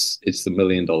it's the $1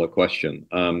 million question.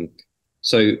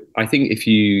 So I think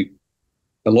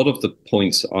a lot of the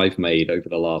points I've made over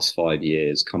the last 5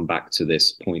 years come back to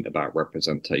this point about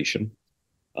representation.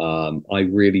 I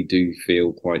really do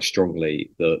feel quite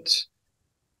strongly that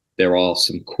there are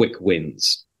some quick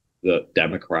wins that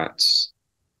Democrats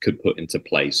could put into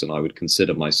place, and I would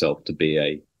consider myself to be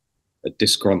a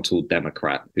disgruntled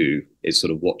Democrat who is sort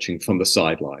of watching from the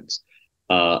sidelines.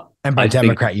 And by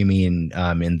Democrat, you mean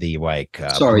in the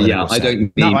sorry, yeah, I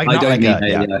don't mean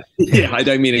I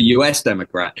don't mean a US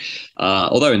Democrat.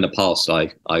 Although in the past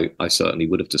I certainly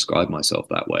would have described myself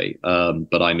that way.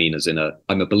 But I mean,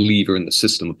 I'm a believer in the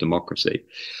system of democracy.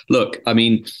 Look, I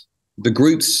mean, the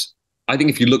groups, I think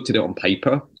if you looked at it on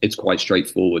paper, it's quite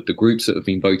straightforward. The groups that have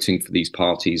been voting for these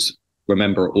parties,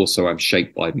 remember, also I'm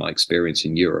shaped by my experience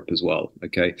in Europe as well,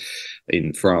 okay,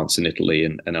 in France and Italy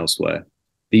and elsewhere.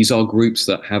 These are groups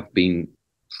that have been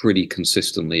pretty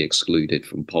consistently excluded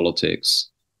from politics,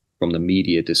 from the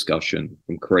media discussion,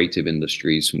 from creative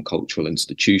industries, from cultural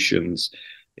institutions.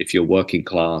 If you're working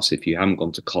class, if you haven't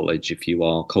gone to college, if you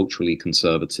are culturally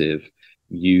conservative,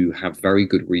 you have very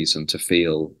good reason to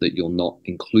feel that you're not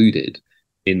included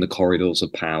in the corridors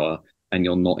of power and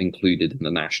you're not included in the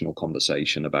national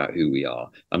conversation about who we are.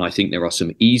 And I think there are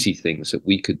some easy things that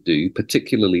we could do,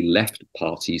 particularly left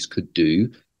parties could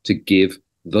do, to give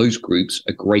those groups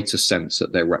a greater sense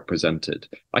that they're represented.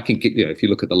 I can get, if you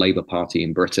look at the Labour Party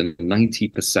in Britain,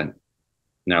 90%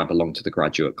 now belong to the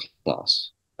graduate class.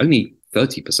 Only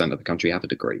 30% of the country have a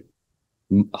degree.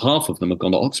 Half of them have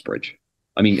gone to Oxbridge.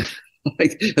 I mean,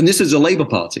 and this is a Labour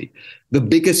Party. The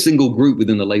biggest single group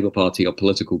within the Labour Party are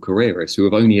political careerists who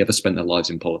have only ever spent their lives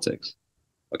in politics.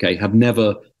 Okay, have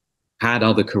never had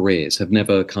other careers, have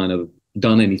never kind of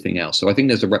done anything else. So I think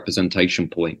there's a representation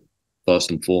point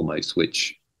first and foremost,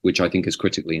 which I think is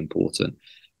critically important.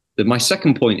 But my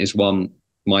second point is one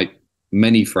my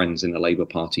many friends in the Labour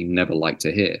Party never like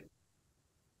to hear,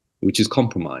 which is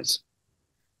compromise.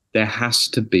 There has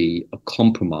to be a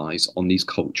compromise on these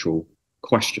cultural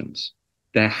questions.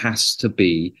 There has to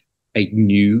be a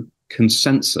new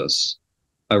consensus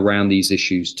around these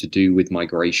issues to do with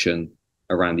migration,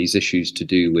 around these issues to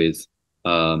do with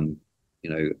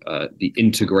the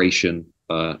integration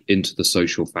into the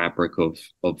social fabric of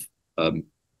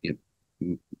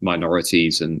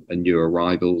minorities and new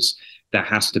arrivals. There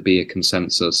has to be a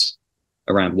consensus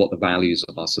around what the values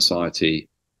of our society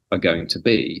are going to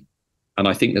be. And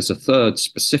I think there's a third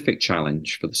specific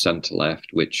challenge for the centre left,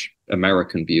 which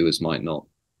American viewers might not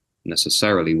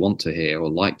necessarily want to hear or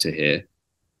like to hear.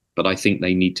 But I think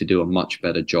they need to do a much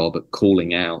better job at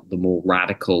calling out the more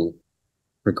radical,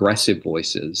 progressive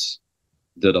voices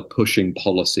that are pushing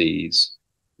policies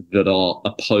that are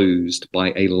opposed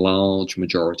by a large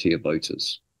majority of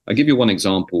voters. I'll give you one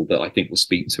example that I think will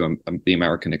speak to the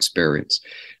American experience.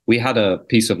 We had a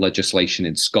piece of legislation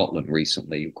in Scotland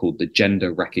recently called the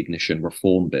Gender Recognition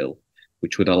Reform Bill,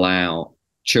 which would allow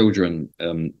children,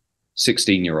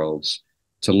 16-year-olds,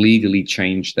 to legally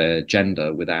change their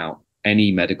gender without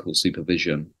any medical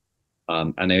supervision.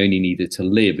 And they only needed to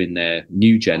live in their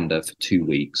new gender for 2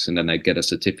 weeks, and then they'd get a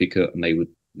certificate and they would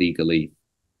legally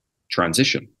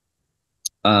transition.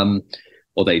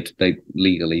 Or they'd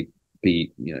legally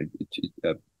be,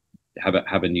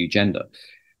 have a new gender.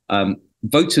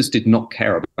 Voters did not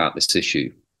care about this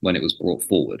issue when it was brought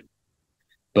forward.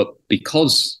 But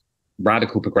because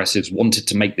radical progressives wanted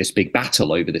to make this big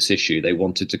battle over this issue, they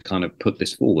wanted to kind of put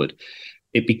this forward,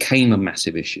 it became a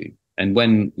massive issue. And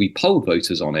when we polled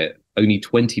voters on it, only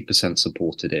 20%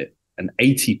 supported it and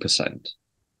 80%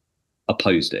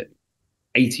 opposed it.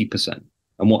 80%.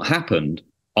 And what happened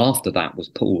after that was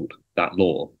pulled, that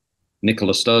law,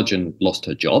 Nicola Sturgeon lost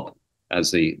her job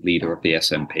as the leader of the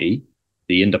SNP.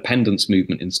 The independence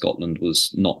movement in Scotland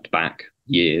was knocked back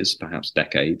years, perhaps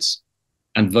decades.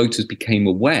 And voters became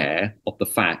aware of the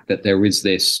fact that there is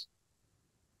this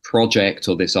project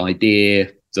or this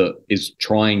idea that is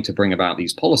trying to bring about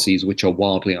these policies which are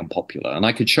wildly unpopular. And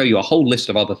I could show you a whole list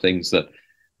of other things that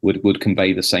would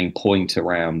convey the same point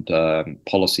around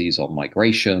policies on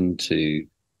migration, to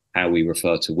how we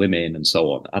refer to women and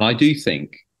so on. And I do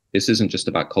think this isn't just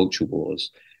about culture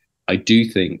wars. I do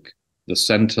think the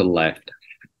centre left,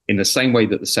 in the same way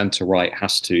that the centre right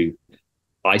has to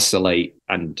isolate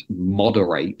and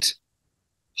moderate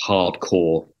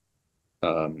hardcore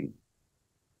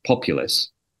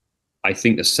populists, I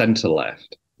think the centre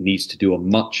left needs to do a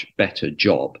much better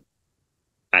job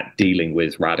at dealing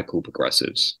with radical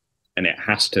progressives. And it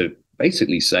has to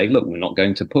basically say, look, we're not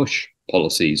going to push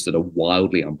policies that are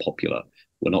wildly unpopular.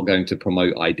 We're not going to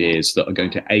promote ideas that are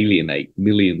going to alienate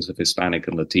millions of Hispanic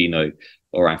and Latino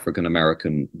or African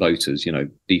American voters,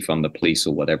 defund the police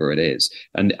or whatever it is.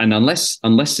 And unless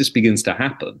this begins to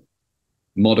happen,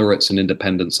 moderates and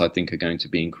independents, I think, are going to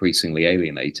be increasingly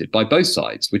alienated by both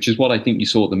sides, which is what I think you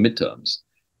saw at the midterms.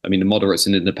 I mean, the moderates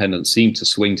and independents seemed to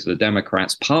swing to the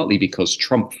Democrats, partly because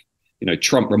Trump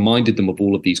reminded them of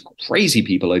all of these crazy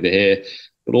people over here,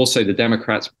 but also the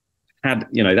Democrats had,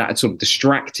 that sort of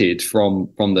distracted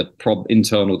from the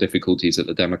internal difficulties that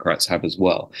the Democrats have as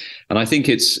well. And I think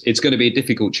it's going to be a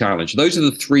difficult challenge. Those are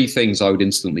the three things I would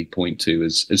instantly point to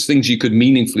as things you could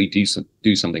meaningfully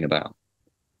do something about.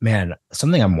 Man,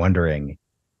 something I'm wondering,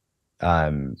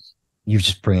 you're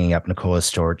just bringing up Nicola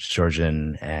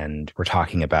Sturgeon, and we're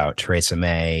talking about Theresa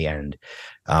May and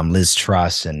Liz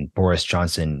Truss and Boris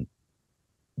Johnson.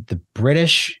 The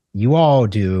British, you all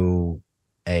do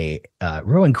a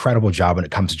real incredible job when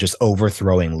it comes to just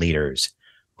overthrowing leaders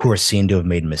who are seen to have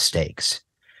made mistakes.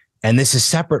 And this is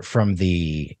separate from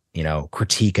the,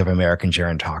 critique of American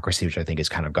gerontocracy, which I think has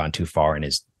kind of gone too far and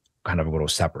is kind of a little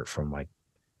separate from like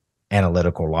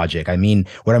analytical logic. I mean,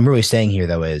 what I'm really saying here,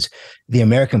 though, is the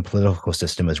American political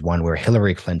system is one where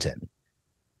Hillary Clinton,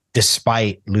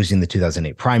 despite losing the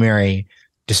 2008 primary,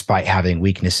 despite having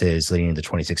weaknesses leading into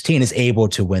 2016, is able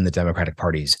to win the Democratic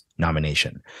Party's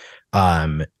nomination.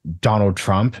 Donald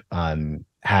Trump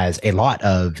has a lot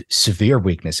of severe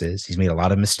weaknesses. He's made a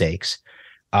lot of mistakes.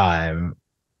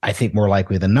 I think more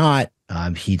likely than not,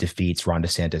 he defeats Ron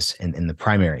DeSantis in the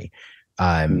primary.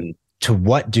 To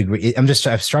what degree? I'm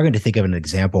struggling to think of an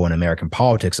example in American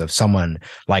politics of someone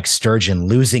like Sturgeon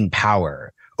losing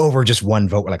power over just one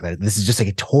vote like that. This is just like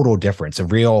a total difference, a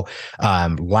real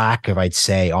lack of, I'd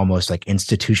say, almost like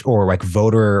institution or like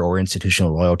voter or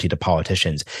institutional loyalty to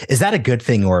politicians. Is that a good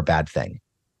thing or a bad thing?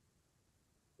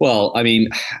 Well, I mean,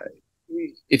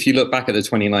 if you look back at the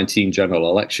 2019 general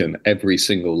election, every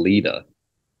single leader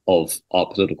of our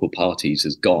political parties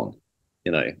is gone.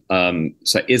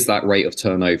 So is that rate of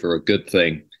turnover a good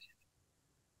thing?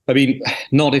 I mean,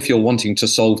 not if you're wanting to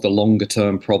solve the longer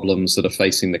term problems that are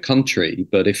facing the country,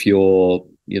 but if you're,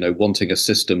 wanting a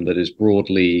system that is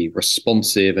broadly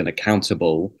responsive and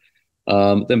accountable,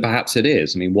 then perhaps it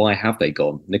is. I mean, why have they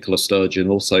gone? Nicola Sturgeon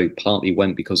also partly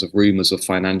went because of rumors of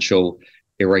financial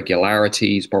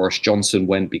irregularities. Boris Johnson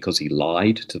went because he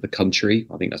lied to the country.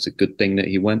 I think that's a good thing that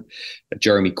he went.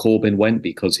 Jeremy Corbyn went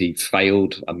because he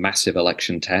failed a massive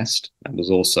election test and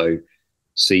was also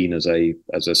seen as a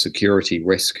security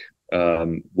risk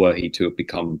were he to have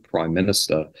become prime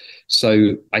minister.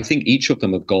 So I think each of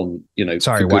them have gone,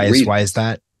 Sorry, for good reason. why is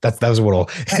that? That was a little,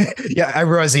 yeah, I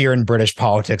realize that you're in British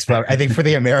politics, but I think for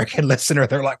the American listener,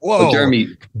 they're like, whoa. Well,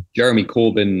 Jeremy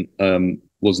Corbyn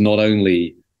was not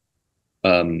only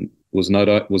a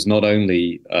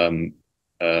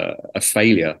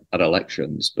failure at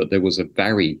elections, but there was a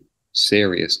very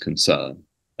serious concern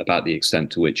about the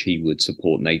extent to which he would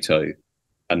support NATO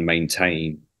and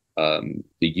maintain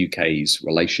the UK's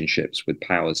relationships with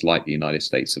powers like the United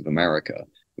States of America.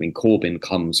 I mean, Corbyn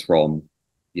comes from,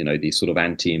 the sort of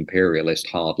anti-imperialist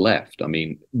hard left. I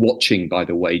mean, watching, by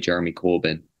the way, Jeremy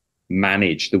Corbyn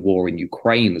manage the war in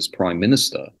Ukraine as prime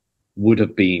minister would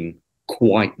have been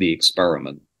quite the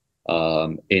experiment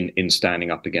in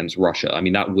standing up against Russia. I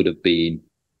mean, that would have been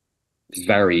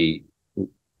very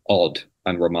odd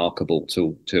and remarkable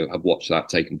to have watched that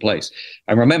taking place.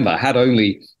 And remember, had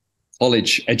only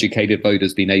college-educated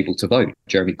voters been able to vote,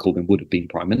 Jeremy Corbyn would have been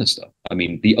prime minister. I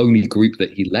mean, the only group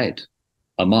that he led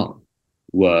among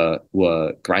were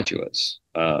graduates.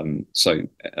 So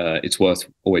it's worth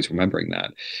always remembering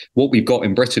that. What we've got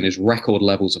in Britain is record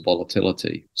levels of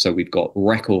volatility. So we've got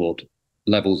record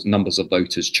numbers of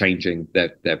voters changing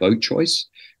their vote choice,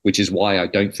 which is why I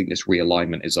don't think this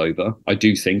realignment is over. I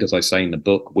do think, as I say in the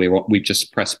book, we've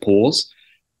just pressed pause.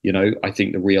 I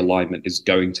think the realignment is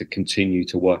going to continue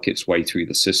to work its way through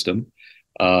the system.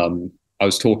 I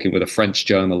was talking with a French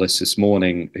journalist this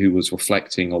morning who was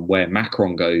reflecting on where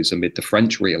Macron goes amid the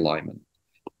French realignment.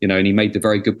 And he made the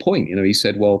very good point. He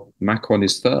said, well, Macron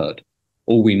is third.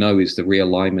 All we know is the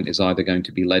realignment is either going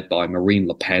to be led by Marine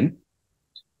Le Pen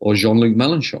or Jean-Luc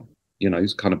Mélenchon.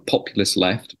 It's kind of populist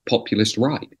left, populist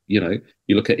right. You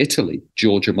look at Italy,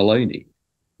 Giorgia Meloni,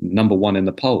 number one in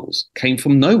the polls, came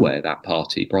from nowhere, that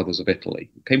party, Brothers of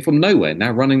Italy, came from nowhere, now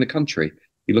running the country.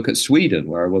 You look at Sweden,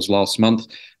 where I was last month,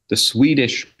 the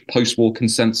Swedish post-war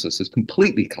consensus has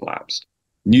completely collapsed.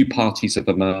 New parties have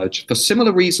emerged for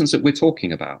similar reasons that we're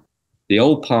talking about. The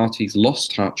old parties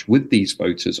lost touch with these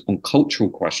voters on cultural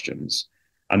questions,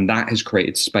 and that has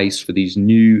created space for these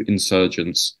new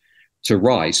insurgents to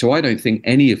rise. So I don't think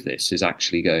any of this is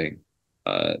actually going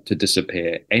to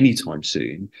disappear anytime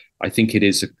soon. I think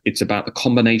it's about the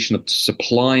combination of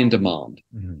supply and demand.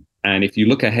 Mm-hmm. And if you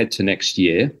look ahead to next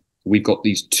year, we've got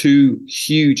these two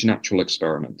huge natural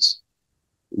experiments.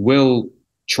 Will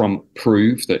Trump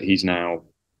prove that he's now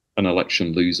an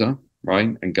election loser,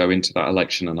 right? And go into that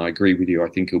election. And I agree with you. I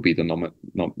think he'll be the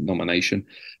nomination.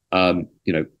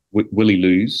 Will he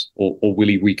lose or will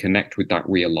he reconnect with that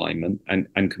realignment?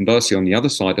 And conversely, on the other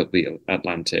side of the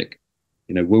Atlantic,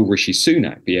 will Rishi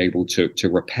Sunak be able to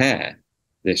repair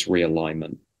this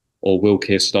realignment, or will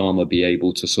Keir Starmer be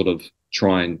able to sort of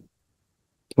try and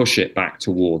push it back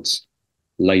towards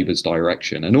Labour's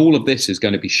direction? And all of this is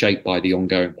going to be shaped by the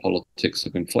ongoing politics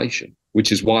of inflation,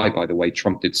 which is why, by the way,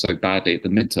 Trump did so badly at the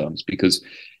midterms, because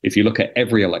if you look at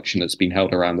every election that's been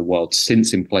held around the world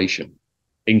since inflation,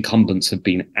 incumbents have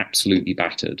been absolutely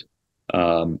battered.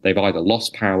 They've either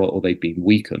lost power or they've been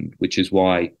weakened, which is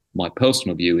why my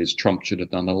personal view is Trump should have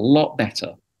done a lot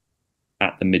better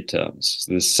at the midterms.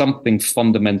 So there's something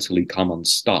fundamentally come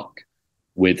unstuck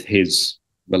with his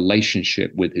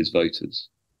relationship with his voters.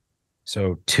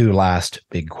 So two last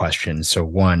big questions. So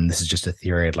one, this is just a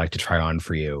theory I'd like to try on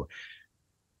for you.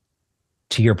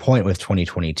 To your point with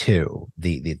 2022,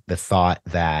 the thought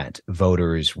that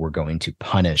voters were going to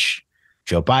punish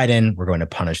Joe Biden, we're going to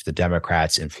punish the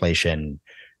Democrats, inflation,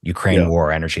 Ukraine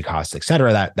war, energy costs, et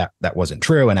cetera, that wasn't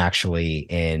true. And actually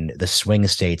in the swing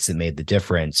states that made the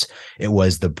difference, it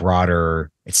was the broader,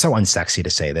 it's so unsexy to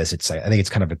say this. I think it's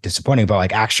kind of disappointing, but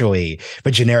like actually the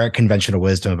generic conventional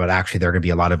wisdom, but actually there are going to be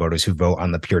a lot of voters who vote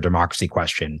on the pure democracy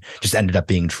question just ended up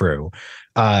being true.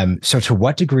 So to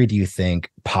what degree do you think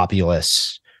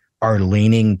populists are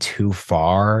leaning too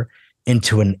far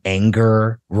into an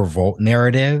anger revolt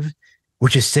narrative,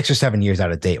 which is 6 or 7 years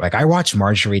out of date? Like I watched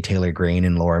Marjorie Taylor Greene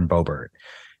and Lauren Boebert,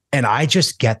 and I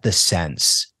just get the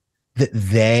sense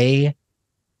that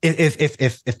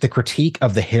if the critique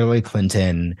of the Hillary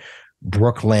Clinton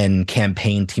Brooklyn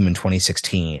campaign team in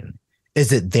 2016 is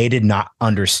that they did not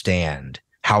understand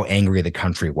how angry the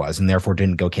country was and therefore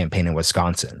didn't go campaign in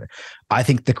Wisconsin, I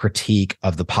think the critique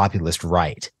of the populist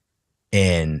right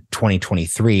in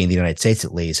 2023 in the United States,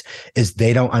 at least, is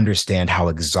they don't understand how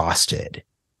exhausted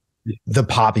the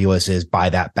populace is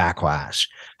by that backlash,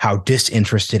 how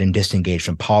disinterested and disengaged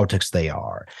from politics they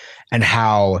are, and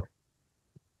how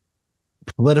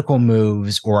political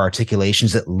moves or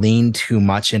articulations that lean too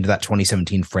much into that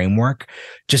 2017 framework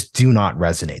just do not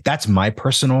resonate. That's my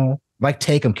personal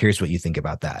take. I'm curious what you think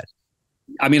about that.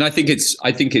 I mean,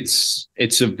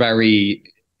 it's a very,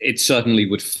 it certainly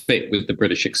would fit with the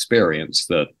British experience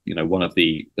that, one of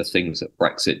the things that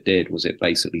Brexit did was it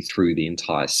basically threw the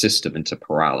entire system into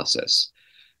paralysis.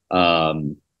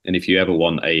 And if you ever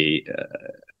want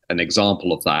an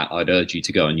example of that, I'd urge you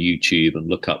to go on YouTube and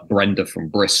look up Brenda from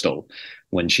Bristol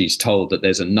when she's told that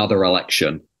there's another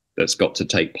election that's got to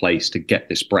take place to get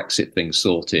this Brexit thing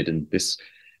sorted. And this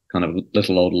kind of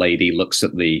little old lady looks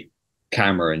at the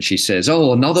camera and she says,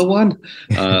 "Oh, another one,"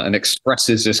 and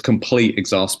expresses this complete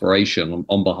exasperation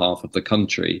on behalf of the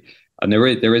country. And there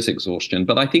is exhaustion.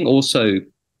 But I think also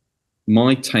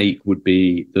my take would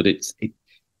be that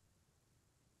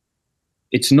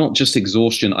it's not just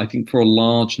exhaustion. I think for a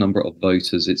large number of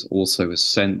voters, it's also a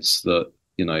sense that,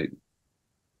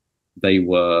 they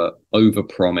were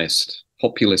overpromised,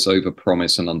 populists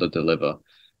overpromise and underdeliver.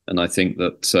 And I think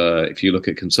that if you look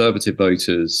at conservative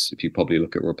voters, if you probably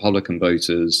look at Republican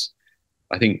voters,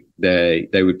 I think they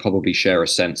would probably share a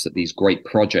sense that these great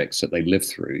projects that they lived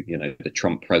through, the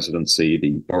Trump presidency,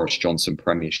 the Boris Johnson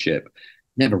premiership,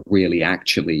 never really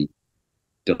actually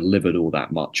delivered all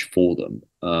that much for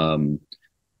them.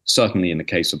 Certainly in the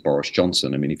case of Boris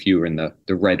Johnson, I mean, if you were in the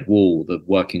red wall, the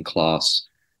working class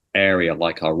area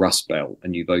like our Rust Belt,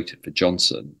 and you voted for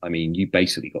Johnson, I mean, you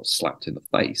basically got slapped in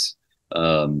the face.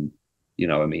 I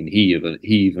mean, he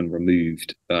even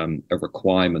removed a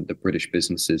requirement that British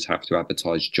businesses have to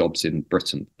advertise jobs in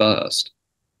Britain first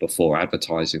before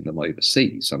advertising them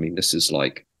overseas. I mean, this is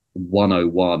like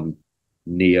 101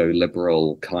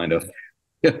 neoliberal kind of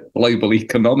global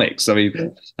economics. I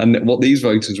mean, and what these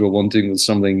voters were wanting was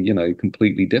something,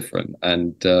 completely different.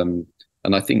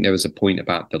 And I think there was a point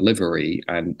about delivery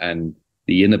and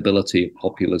the inability of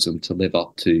populism to live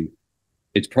up to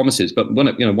its promises. But one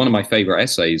of my favorite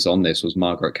essays on this was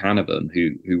Margaret Canavan,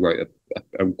 who wrote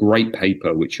a great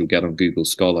paper, which you'll get on Google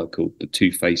Scholar, called "The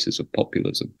Two Faces of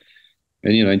Populism."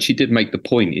 And, and she did make the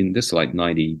point in this, like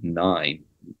 99,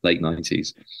 late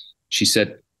 90s. She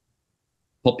said,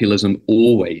 populism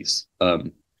always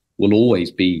will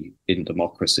always be in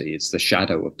democracy. It's the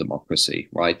shadow of democracy,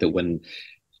 right? That when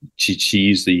she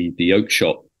used the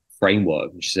Oakeshott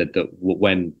framework, she said that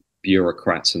when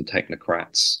bureaucrats and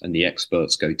technocrats and the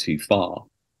experts go too far,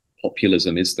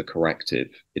 populism is the corrective.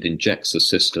 It injects the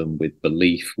system with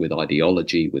belief, with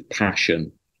ideology, with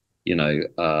passion,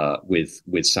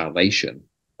 with salvation,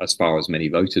 as far as many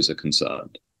voters are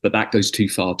concerned. But that goes too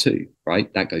far too,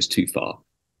 right? That goes too far.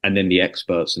 And then the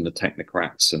experts and the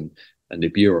technocrats and the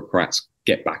bureaucrats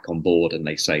get back on board and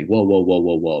they say, whoa,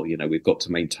 we've got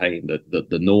to maintain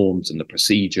the norms and the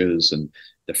procedures and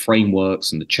the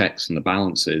frameworks and the checks and the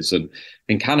balances. And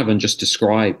Canavan just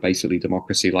described basically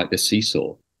democracy like this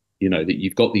seesaw, that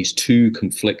you've got these two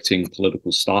conflicting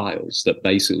political styles that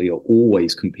basically are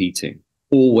always competing,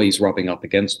 always rubbing up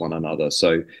against one another.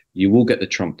 So you will get the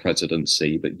Trump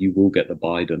presidency, but you will get the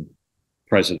Biden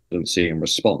presidency in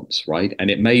response, right?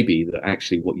 And it may be that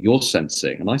actually what you're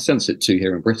sensing, and I sense it too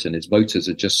here in Britain, is voters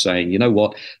are just saying, you know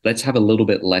what, let's have a little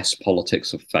bit less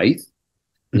politics of faith.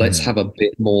 Let's have a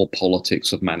bit more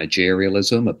politics of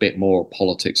managerialism, a bit more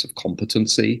politics of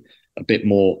competency, a bit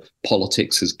more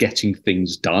politics as getting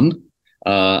things done.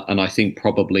 And I think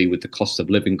probably with the cost of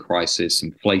living crisis,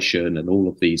 inflation, and all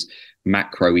of these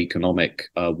macroeconomic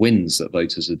wins that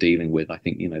voters are dealing with, I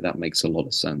think, that makes a lot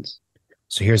of sense.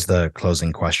 So here's the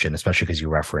closing question, especially because you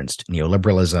referenced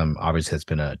neoliberalism. Obviously, it's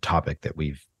been a topic that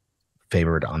we've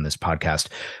favored on this podcast.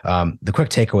 The quick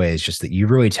takeaway is just that you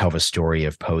really tell the story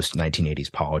of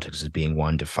post-1980s politics as being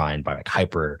one defined by like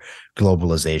hyper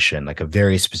globalization, like a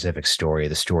very specific story,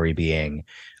 the story being,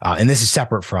 and this is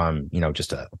separate from,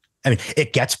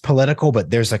 it gets political, but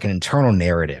there's like an internal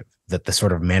narrative that the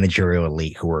sort of managerial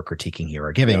elite who we're critiquing here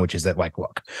are giving, which is that, like,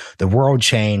 look, the world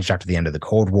changed after the end of the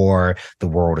Cold War. The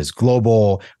world is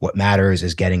global. What matters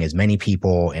is getting as many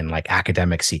people in like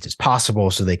academic seats as possible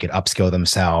so they could upskill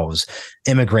themselves.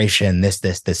 Immigration, this,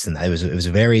 and that. It was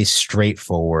a very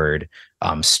straightforward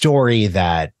story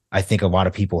that I think a lot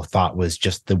of people thought was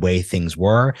just the way things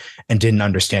were and didn't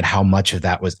understand how much of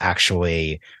that was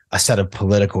actually a set of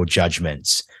political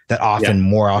judgments that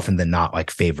more often than not,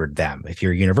 like favored them. If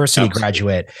you're a university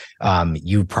graduate,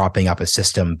 you propping up a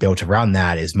system built around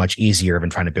that is much easier than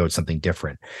trying to build something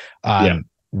different.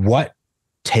 What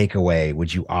takeaway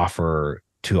would you offer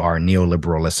to our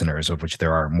neoliberal listeners, of which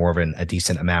there are more than a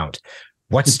decent amount?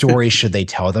 What stories should they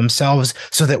tell themselves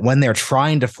so that when they're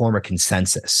trying to form a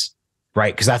consensus,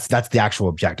 right? Because that's the actual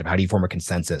objective. How do you form a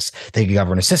consensus? They could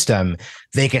govern a system.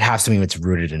 They could have something that's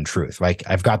rooted in truth. Like,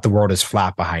 I've got the world is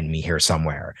flat behind me here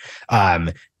somewhere.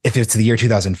 If it's the year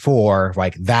 2004,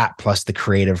 like that plus the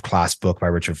Creative Class book by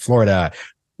Richard Florida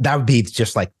that would be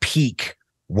just like peak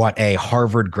what a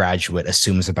Harvard graduate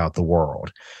assumes about the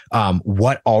world.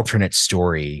 What alternate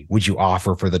story would you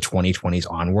offer for the 2020s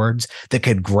onwards that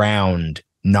could ground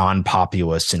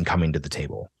non-populists in coming to the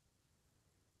table?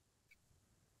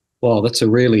 Well, that's a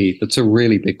really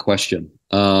big question.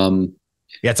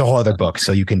 Yeah, it's a whole other book,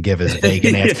 so you can give as vague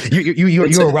an answer.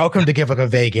 You are welcome to give like a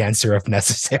vague answer if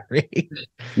necessary.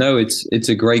 No, it's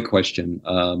a great question.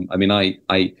 I mean,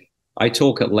 I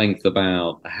talk at length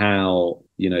about how,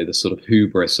 you know, the sort of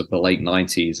hubris of the late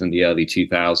 90s and the early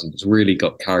 2000s really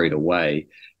got carried away.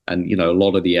 And, you know, a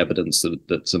lot of the evidence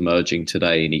that's emerging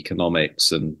today in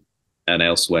economics and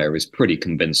elsewhere is pretty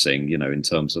convincing, you know, in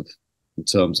terms of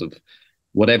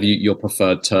whatever your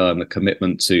preferred term, a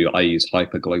commitment to, I use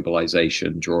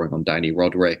hyperglobalization, drawing on Danny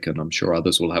Roderick, and I'm sure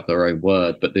others will have their own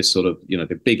word, but this sort of, you know,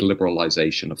 the big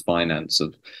liberalization of finance,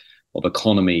 of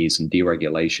economies and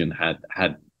deregulation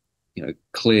had, you know,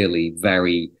 clearly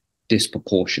very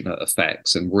disproportionate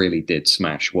effects and really did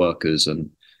smash workers and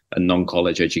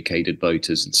non-college educated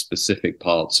voters in specific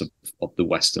parts of the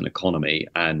Western economy.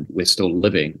 And we're still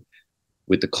living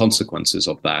with the consequences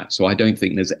of that. So I don't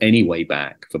think there's any way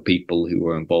back for people who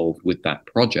were involved with that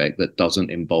project that doesn't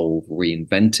involve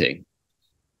reinventing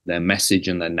their message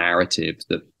and their narrative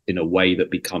that in a way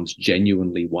that becomes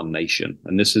genuinely one nation.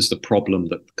 And this is the problem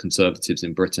that conservatives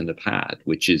in Britain have had,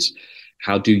 which is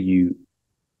how do you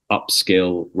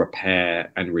upskill,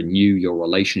 repair, and renew your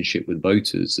relationship with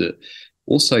voters that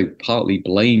also partly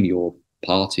blame your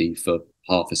party for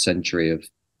half a century of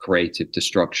creative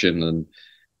destruction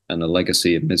and a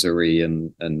legacy of misery,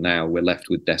 and now we're left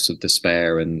with deaths of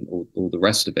despair and all the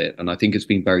rest of it. And I think it's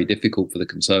been very difficult for the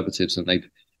Conservatives, and they've,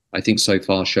 I think, so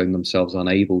far shown themselves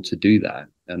unable to do that,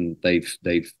 and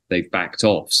they've backed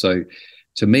off. So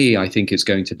to me, I think it's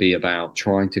going to be about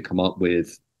trying to come up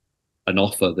with an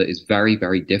offer that is very,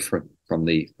 very different from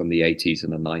the 80s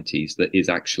and the 90s, that is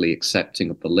actually accepting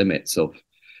of the limits of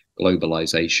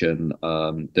globalization,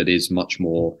 that is much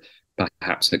more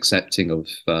perhaps accepting of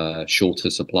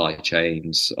shorter supply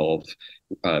chains, of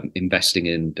investing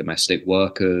in domestic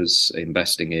workers,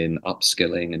 investing in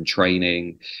upskilling and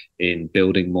training, in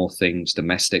building more things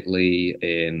domestically,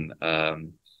 in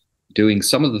doing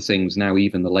some of the things now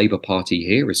even the Labour Party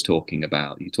here is talking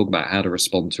about. You talk about how to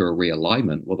respond to a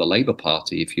realignment. Well, the Labour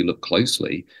Party, if you look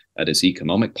closely at its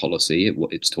economic policy,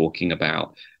 it's talking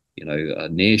about, you know,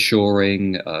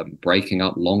 nearshoring, breaking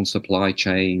up long supply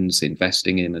chains,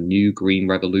 investing in a new green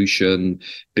revolution,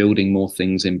 building more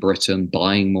things in Britain,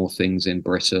 buying more things in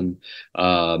Britain,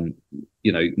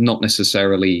 you know, not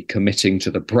necessarily committing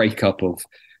to the breakup of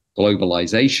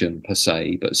globalization per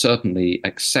se, but certainly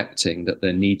accepting that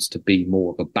there needs to be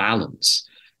more of a balance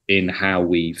in how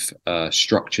we've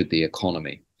structured the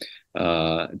economy.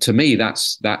 To me,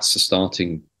 that's a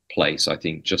starting place. I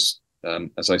think just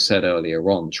as I said earlier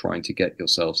on, trying to get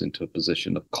yourselves into a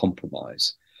position of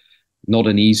compromise. Not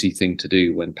an easy thing to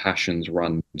do when passions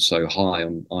run so high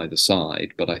on either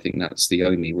side, but I think that's the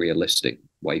only realistic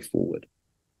way forward.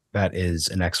 That is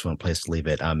an excellent place to leave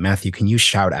it. Matthew, can you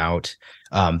shout out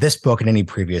this book and any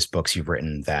previous books you've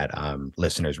written that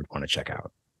listeners would want to check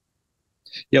out?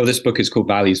 Yeah, well, this book is called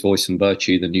Values, Voice and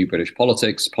Virtue, The New British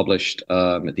Politics, published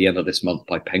at the end of this month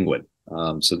by Penguin.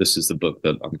 So this is the book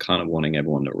that I'm kind of wanting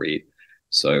everyone to read.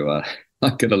 So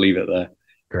I'm going to leave it there.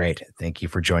 Great. Thank you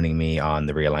for joining me on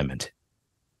The Realignment.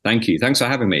 Thank you. Thanks for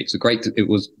having me. It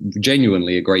was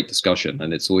genuinely a great discussion,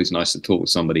 and it's always nice to talk with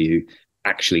somebody who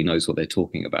actually knows what they're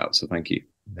talking about. So thank you.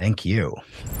 Thank you.